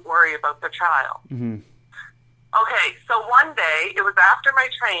parents wouldn't worry about their child. Okay, so one day, it was after my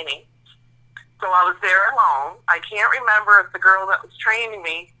training, so I was there alone. I can't remember if the girl that was training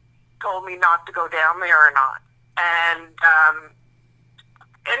me told me not to go down there or not. And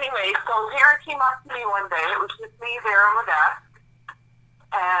anyway, so Harry came up to me one day. It was just me there on the desk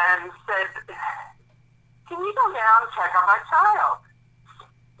and said, "Can you go down and check on my child?"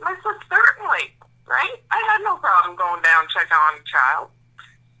 And I said, "Certainly," right? I had no problem going down and checking on the child.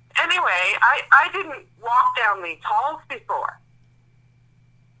 Anyway, I didn't walk down these halls before.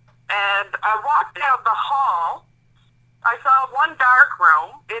 And I walked down the hall. I saw one dark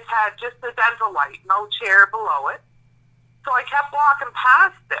room. It had just a dental light, no chair below it. So I kept walking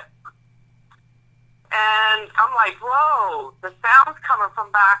past it. And I'm like, whoa, the sound's coming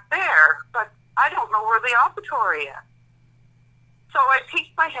from back there, but I don't know where the operatory is. So I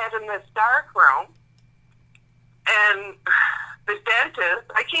peeked my head in this dark room, and the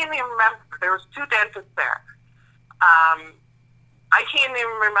dentist, I can't even remember, there was 2 dentists there. I can't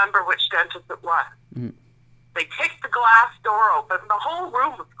even remember which dentist it was. They kicked the glass door open. The whole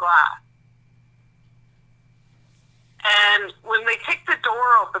room was glass. And when they kicked the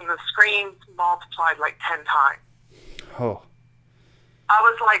door open, the screams multiplied like 10 times. Oh. I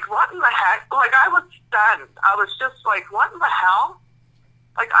was like, what in the heck? Like, I was stunned. I was just like, what in the hell?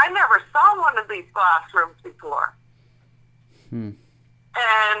 Like, I never saw one of these glass rooms before. And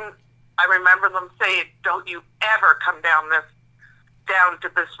I remember them saying, "Don't you ever come down to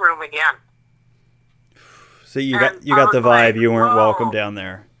this room again." So you got the vibe, like, you weren't welcome down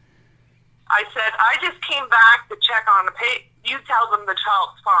there. I said, "I just came back to check on the patient. You tell them the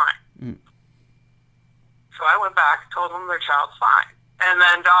child's fine." So I went back, told them their child's fine. And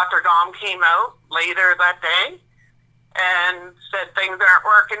then Dr. Gaum came out later that day and said things aren't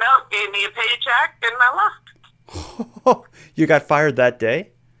working out, gave me a paycheck, and I left. You got fired that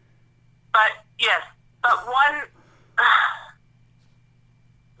day? But yes, but one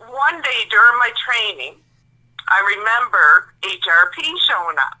day during my training, I remember HRP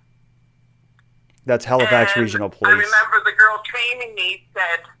showing up. That's Halifax and Regional Police. I remember the girl training me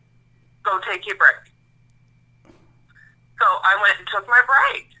said, "Go take your break." So I went and took my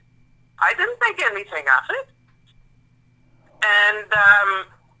break. I didn't think anything of it. And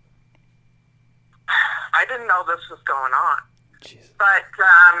I didn't know this was going on. Jesus. But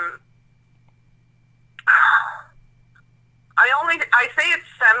I say it's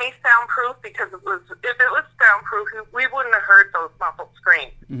semi-soundproof because if it was soundproof, we wouldn't have heard those muffled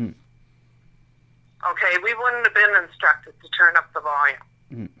screams. Okay, we wouldn't have been instructed to turn up the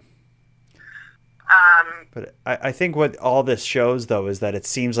volume. But I think what all this shows, though, is that it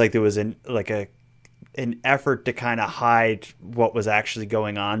seems like there was an effort to kind of hide what was actually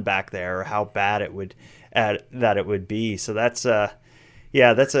going on back there, or how bad it would be. So that's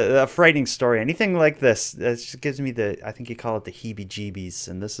that's a frightening story. Anything like this, it just gives me I think you call it the heebie-jeebies,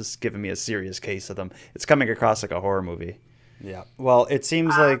 and this is giving me a serious case of them. It's coming across like a horror movie. Yeah. Well, it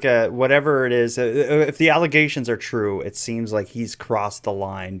seems like whatever it is, if the allegations are true, it seems like he's crossed the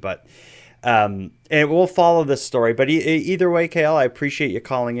line. But and we'll follow this story. But either way, KL, I appreciate you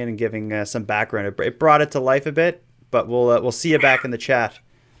calling in and giving some background. It brought it to life a bit. But we'll see you back in the chat.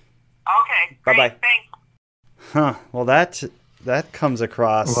 Okay. Bye bye. Thanks. Huh. Well, that comes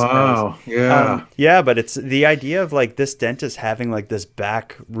across. Wow. Yeah, but it's the idea of like this dentist having like this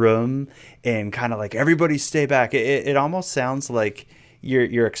back room and kind of like everybody stay back. It almost sounds like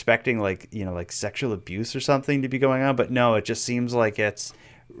you're expecting like, like sexual abuse or something to be going on, but no, it just seems like it's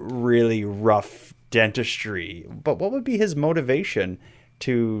really rough dentistry. But what would be his motivation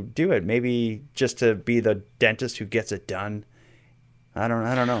to do it? Maybe just to be the dentist who gets it done. I don't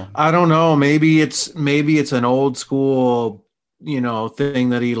know. I don't know. Maybe it's an old school, thing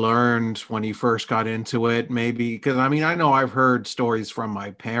that he learned when he first got into it. Maybe because I know I've heard stories from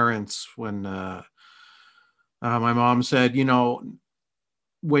my parents when my mom said,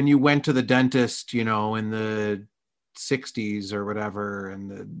 when you went to the dentist, in the 60s or whatever,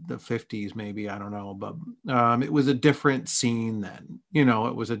 and the 50s, maybe, I don't know, but it was a different scene then.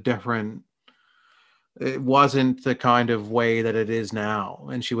 It wasn't the kind of way that it is now.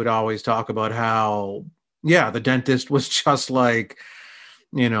 And she would always talk about how, the dentist was just like,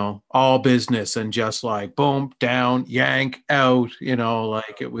 all business and just like boom, down, yank, out,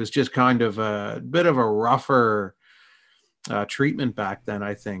 like it was just kind of a bit of a rougher treatment back then.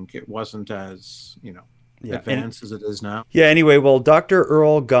 I think it wasn't as, advanced as it is now. Yeah. Anyway, well, Dr.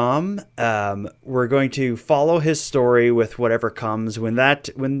 Errol Gaum, we're going to follow his story with whatever comes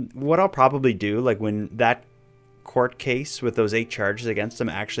what I'll probably do, like when that court case with those 8 charges against him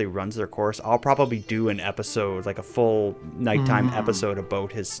actually runs their course, I'll probably do an episode, like a full nighttime episode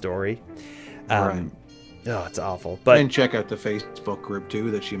about his story. Right. Oh, it's awful. But and check out the Facebook group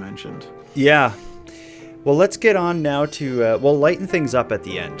too that she mentioned. Yeah. Well, let's get on now to we'll lighten things up at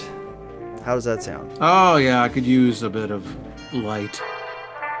the end. How does that sound? Oh, yeah, I could use a bit of light.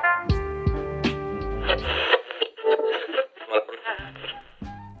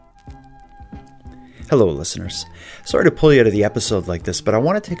 Hello, listeners. Sorry to pull you out of the episode like this, but I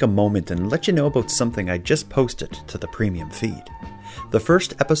want to take a moment and let you know about something I just posted to the premium feed. The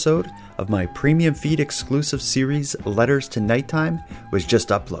first episode of my premium feed exclusive series, Letters to Nighttime, was just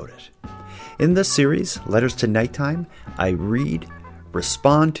uploaded. In this series, Letters to Nighttime, I read,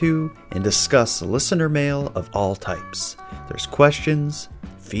 respond to, and discuss listener mail of all types. There's questions,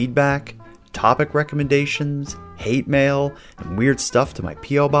 feedback, topic recommendations, hate mail, and weird stuff to my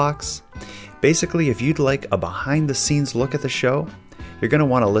P.O. box. Basically, if you'd like a behind-the-scenes look at the show, you're going to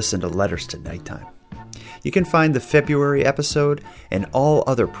want to listen to Letters to Nighttime. You can find the February episode and all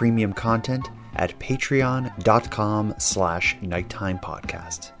other premium content at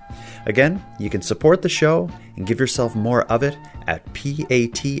patreon.com/nighttimepodcast. Again, you can support the show and give yourself more of it at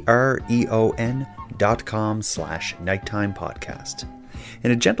patreon.com/nighttimepodcast.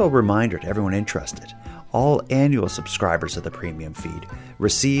 And a gentle reminder to everyone interested, all annual subscribers of the premium feed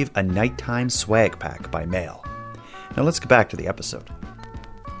receive a nighttime swag pack by mail. Now let's get back to the episode.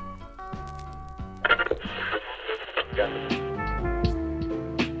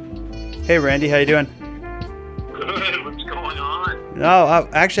 Hey Randy, how you doing? Good, what's going on? No,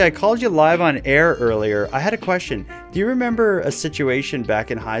 actually I called you live on air earlier. I had a question. Do you remember a situation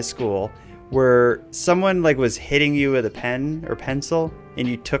back in high school where someone was hitting you with a pen or pencil and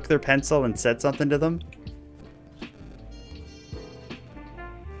you took their pencil and said something to them?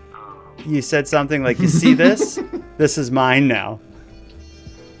 You said something like, you see this? This is mine now.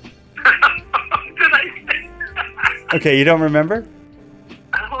 Did I say that? Okay, you don't remember?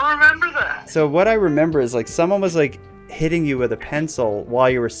 I don't remember that. So what I remember is someone was hitting you with a pencil while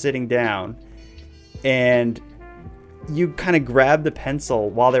you were sitting down, and you kind of grabbed the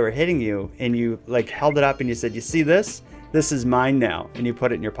pencil while they were hitting you, and you held it up and you said, you see this? This is mine now. And you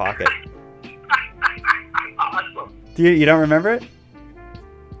put it in your pocket. Awesome. You don't remember it?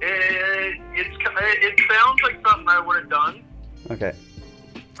 It sounds like something I would have done. Okay.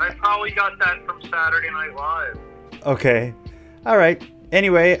 I probably got that from Saturday Night Live. Okay. All right.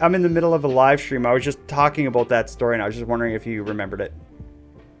 Anyway, I'm in the middle of a live stream. I was just talking about that story, and I was just wondering if you remembered it.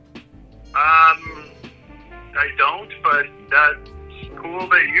 I don't, but that's cool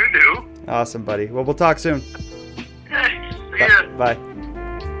that you do. Awesome, buddy. Well, we'll talk soon. Thanks. See ya. Bye.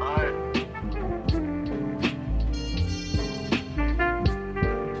 Bye.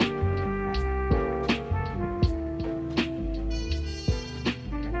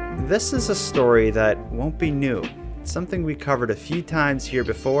 This is a story that won't be new. It's something we covered a few times here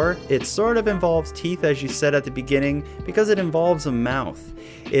before. It sort of involves teeth, as you said at the beginning, because it involves a mouth.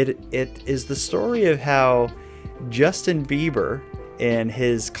 It is the story of how Justin Bieber, in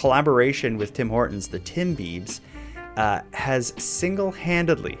his collaboration with Tim Hortons, the Tim Biebs, has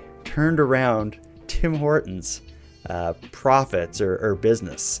single-handedly turned around Tim Hortons' profits or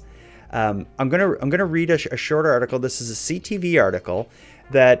business. I'm gonna read a short article. This is a CTV article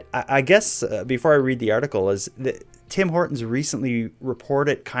that I guess before I read the article is that Tim Hortons recently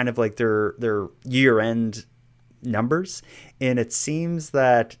reported kind of their year-end numbers, and it seems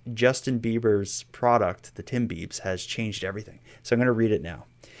that Justin Bieber's product, the Tim Biebs, has changed everything. So I'm going to read it now.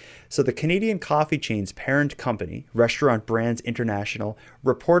 So the Canadian coffee chain's parent company, Restaurant Brands International,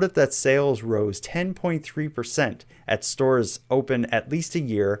 reported that sales rose 10.3% at stores open at least a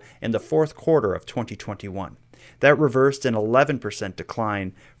year in the fourth quarter of 2021. That reversed an 11%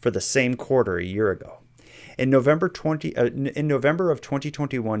 decline for the same quarter a year ago. In November of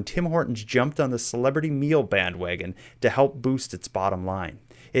 2021, Tim Hortons jumped on the celebrity meal bandwagon to help boost its bottom line.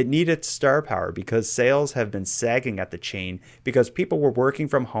 It needed star power because sales have been sagging at the chain because people were working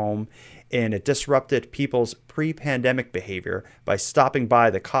from home, and it disrupted people's pre-pandemic behavior by stopping by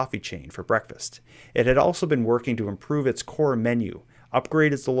the coffee chain for breakfast. It had also been working to improve its core menu,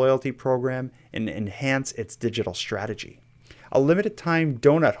 upgrade its loyalty program, and enhance its digital strategy. A limited time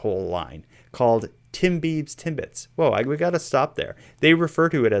donut hole line called Tim Biebs Timbits. Whoa, we got to stop there. They refer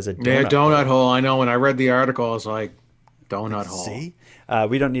to it as a donut hole. I know. When I read the article, I was like, donut hole. See?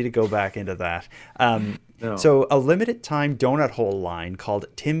 We don't need to go back into that. No. So a limited time donut hole line called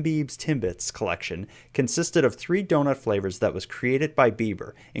Tim Biebs Timbits collection consisted of 3 donut flavors that was created by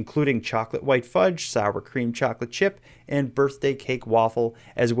Bieber, including chocolate white fudge, sour cream chocolate chip, and birthday cake waffle,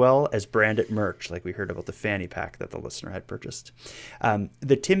 as well as branded merch, like we heard about the fanny pack that the listener had purchased.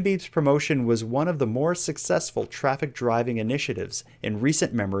 The Tim Biebs promotion was one of the more successful traffic driving initiatives in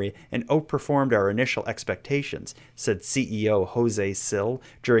recent memory and outperformed our initial expectations, said CEO Jose Sill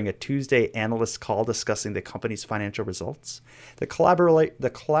during a Tuesday analyst call discussing the company's financial results. The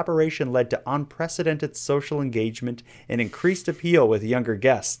collaboration led to unprecedented social engagement and increased appeal with younger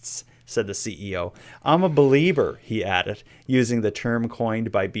guests, said the CEO. I'm a believer, he added, using the term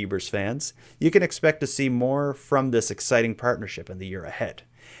coined by Bieber's fans. You can expect to see more from this exciting partnership in the year ahead.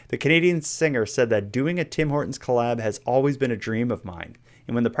 The Canadian singer said that doing a Tim Hortons collab has always been a dream of mine.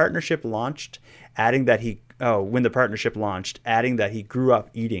 And when the partnership launched, adding that he grew up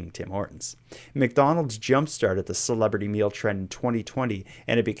eating Tim Hortons. McDonald's jump-started the celebrity meal trend in 2020,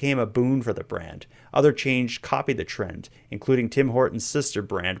 and it became a boon for the brand. Other chains copied the trend, including Tim Hortons' sister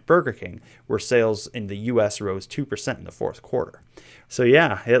brand, Burger King, where sales in the U.S. rose 2% in the fourth quarter. So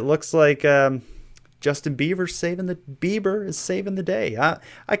yeah, it looks like Justin Bieber is saving the day.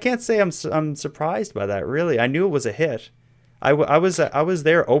 I can't say I'm surprised by that, really. I knew it was a hit. I was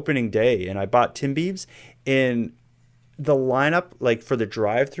there opening day, and I bought Tim Biebs, and the lineup, like, for the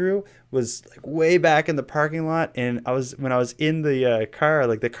drive-through was like way back in the parking lot. And when I was in the car,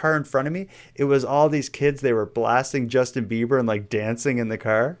 like the car in front of me, it was all these kids. They were blasting Justin Bieber and like dancing in the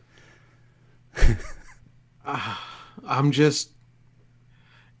car.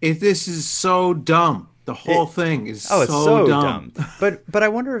 This is so dumb. The whole thing is it's so dumb. But I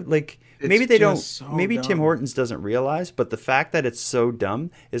wonder, like, maybe they don't. Maybe dumb. Tim Hortons doesn't realize, but the fact that it's so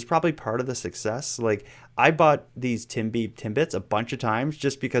dumb is probably part of the success. Like, I bought these Tim Biebs Timbits a bunch of times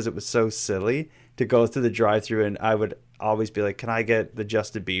just because it was so silly to go through the drive-thru, and I would always be like, "Can I get the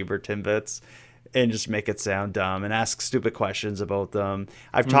Justin Bieber Timbits?" And just make it sound dumb and ask stupid questions about them.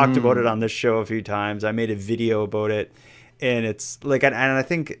 I've talked about it on this show a few times. I made a video about it, and it's like, and I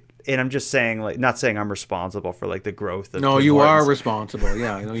think. And I'm just saying, like, not saying I'm responsible for like the growth of. No, Tim you Hortons. are responsible.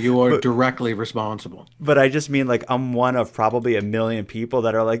 Yeah, you are directly responsible. But I just mean, like, I'm one of probably a million people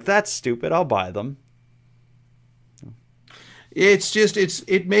that are like, that's stupid, I'll buy them.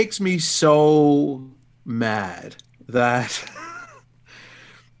 It makes me so mad that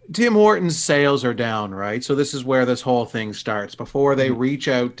Tim Hortons sales are down, right? So this is where this whole thing starts. Before they reach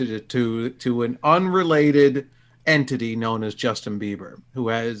out to an unrelated entity known as Justin Bieber, who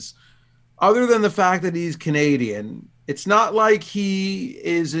has, other than the fact that he's Canadian, it's not like he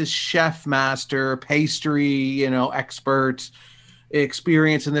is a chef master, pastry, expert,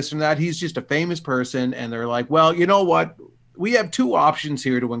 experience in this and that. He's just a famous person, and they're like, well, you know what? We have 2 options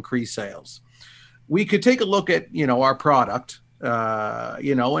here to increase sales. We could take a look at, our product,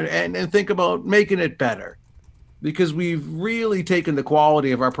 and think about making it better. Because we've really taken the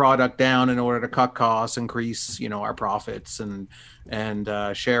quality of our product down in order to cut costs, increase, our profits and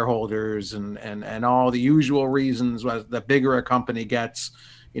shareholders and all the usual reasons. The bigger a company gets,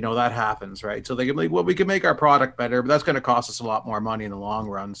 that happens, right? So they can be like, well, we can make our product better, but that's going to cost us a lot more money in the long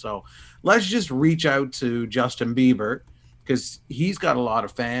run. So let's just reach out to Justin Bieber because he's got a lot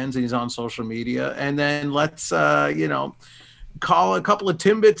of fans and he's on social media. And then let's, call a couple of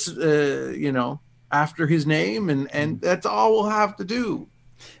Timbits, after his name, and that's all we'll have to do.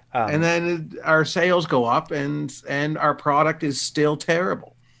 And then our sales go up, and our product is still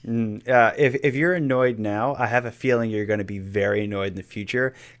terrible. If you're annoyed now, I have a feeling you're going to be very annoyed in the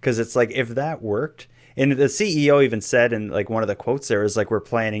future, because it's like, if that worked, And the CEO even said in like one of the quotes there is like, we're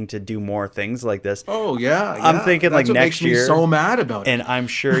planning to do more things like this. Oh yeah. I'm thinking That's like what next makes year. me so mad about it. And I'm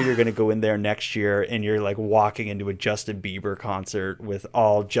sure you're going to go in there next year and you're like walking into a Justin Bieber concert with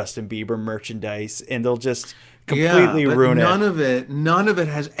all Justin Bieber merchandise, and they'll just completely ruin it. None of it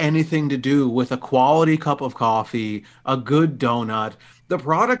has anything to do with a quality cup of coffee, a good donut. The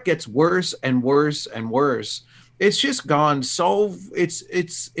product gets worse and worse and worse. It's just gone so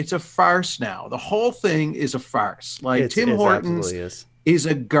it's a farce now. The whole thing is a farce. Like Tim Hortons is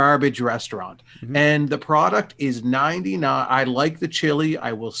a garbage restaurant. Mm-hmm. And the product is 99. I like the chili.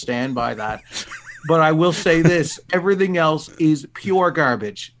 I will stand by that. But I will say this, everything else is pure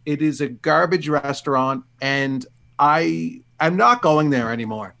garbage. It is a garbage restaurant, and I'm not going there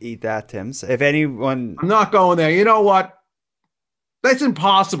anymore. Eat that, Tim's. If anyone... I'm not going there. You know what? That's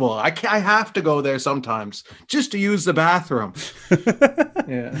impossible. I have to go there sometimes just to use the bathroom.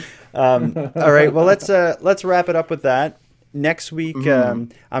 Yeah. All right. Well, let's wrap it up with that. Next week,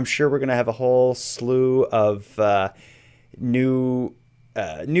 I'm sure we're going to have a whole slew of new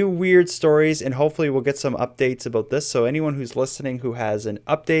weird stories, and hopefully we'll get some updates about this. So anyone who's listening who has an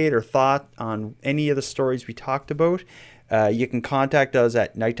update or thought on any of the stories we talked about, you can contact us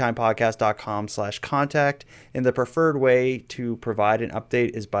at nighttimepodcast.com/contact. And the preferred way to provide an update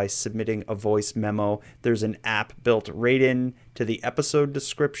is by submitting a voice memo. There's an app built right in to the episode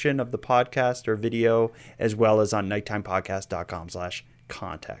description of the podcast or video, as well as on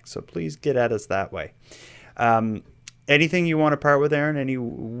nighttimepodcast.com/contact. So please get at us that way. Anything you want to part with, Aaron? Any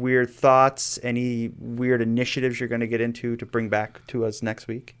weird thoughts? Any weird initiatives you're going to get into to bring back to us next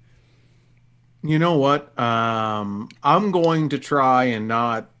week? You know what? I'm going to try and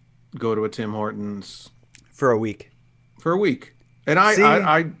not go to a Tim Hortons for a week. And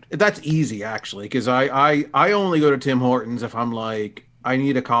I that's easy actually, because I only go to Tim Hortons if I'm like, I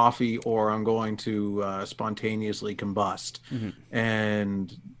need a coffee or I'm going to spontaneously combust. Mm-hmm.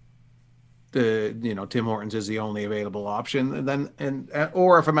 And Tim Hortons is the only available option.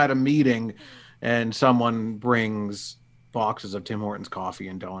 Or if I'm at a meeting and someone brings boxes of Tim Hortons coffee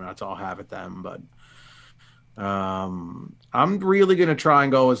and donuts, I'll have it then. But I'm really going to try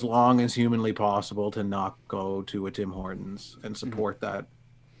and go as long as humanly possible to not go to a Tim Hortons and support that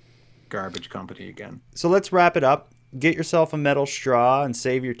garbage company again. So let's wrap it up. Get yourself a metal straw and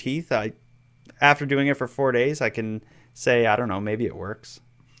save your teeth. After doing it for 4 days, I can say, I don't know, maybe it works.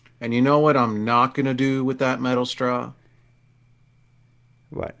 And you know what I'm not going to do with that metal straw?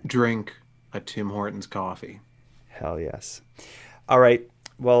 What? Drink a Tim Hortons coffee. Hell yes. All right.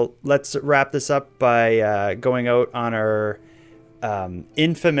 Well, let's wrap this up by going out on our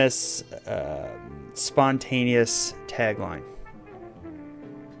infamous spontaneous tagline.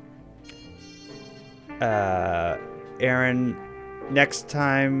 Aaron, next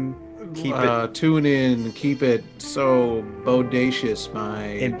time, keep it... Tune in. Keep it so bodacious,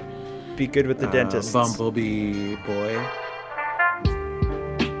 and be good with the dentist. Bumblebee boy.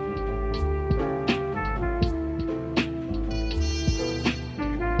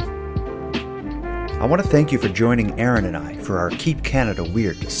 I want to thank you for joining Aaron and I for our Keep Canada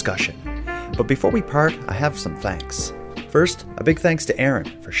Weird discussion. But before we part, I have some thanks. First, a big thanks to Aaron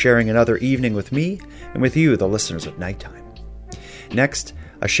for sharing another evening with me and with you, the listeners of Nighttime. Next,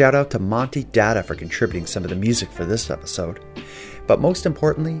 a shout out to Monty Data for contributing some of the music for this episode. But most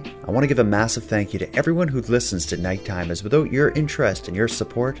importantly, I want to give a massive thank you to everyone who listens to Nighttime, as without your interest and your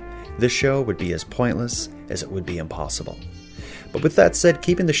support, this show would be as pointless as it would be impossible. But with that said,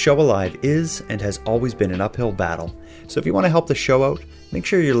 keeping the show alive is and has always been an uphill battle, so if you want to help the show out, make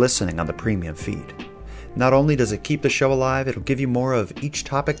sure you're listening on the premium feed. Not only does it keep the show alive, it'll give you more of each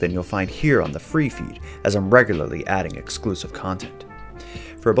topic than you'll find here on the free feed, as I'm regularly adding exclusive content.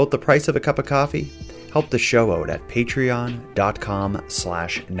 For about the price of a cup of coffee, help the show out at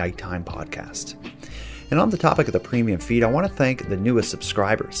patreon.com/nighttimepodcast. And on the topic of the premium feed, I want to thank the newest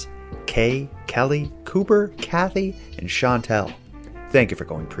subscribers, Kay, Kelly, Cooper, Kathy, and Chantel. Thank you for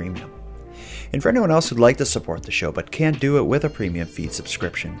going premium. And for anyone else who'd like to support the show but can't do it with a premium feed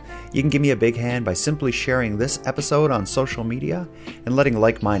subscription, you can give me a big hand by simply sharing this episode on social media and letting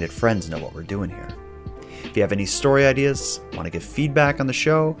like-minded friends know what we're doing here. If you have any story ideas, want to give feedback on the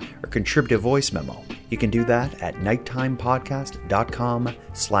show, or contribute a voice memo, you can do that at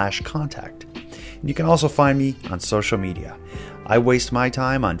nighttimepodcast.com/contact. And you can also find me on social media. I waste my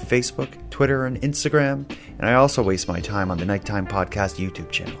time on Facebook, Twitter, and Instagram, and I also waste my time on the Nighttime Podcast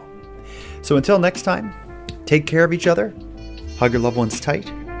YouTube channel. So until next time, take care of each other, hug your loved ones tight,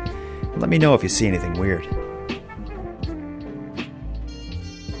 and let me know if you see anything weird.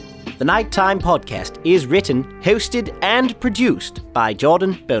 The Nighttime Podcast is written, hosted, and produced by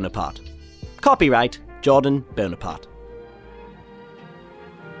Jordan Bonaparte. Copyright Jordan Bonaparte.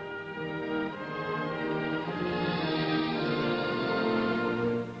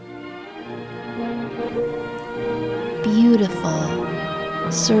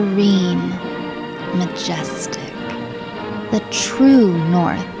 Beautiful, serene, majestic. The true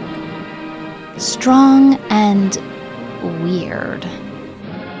North. Strong and weird.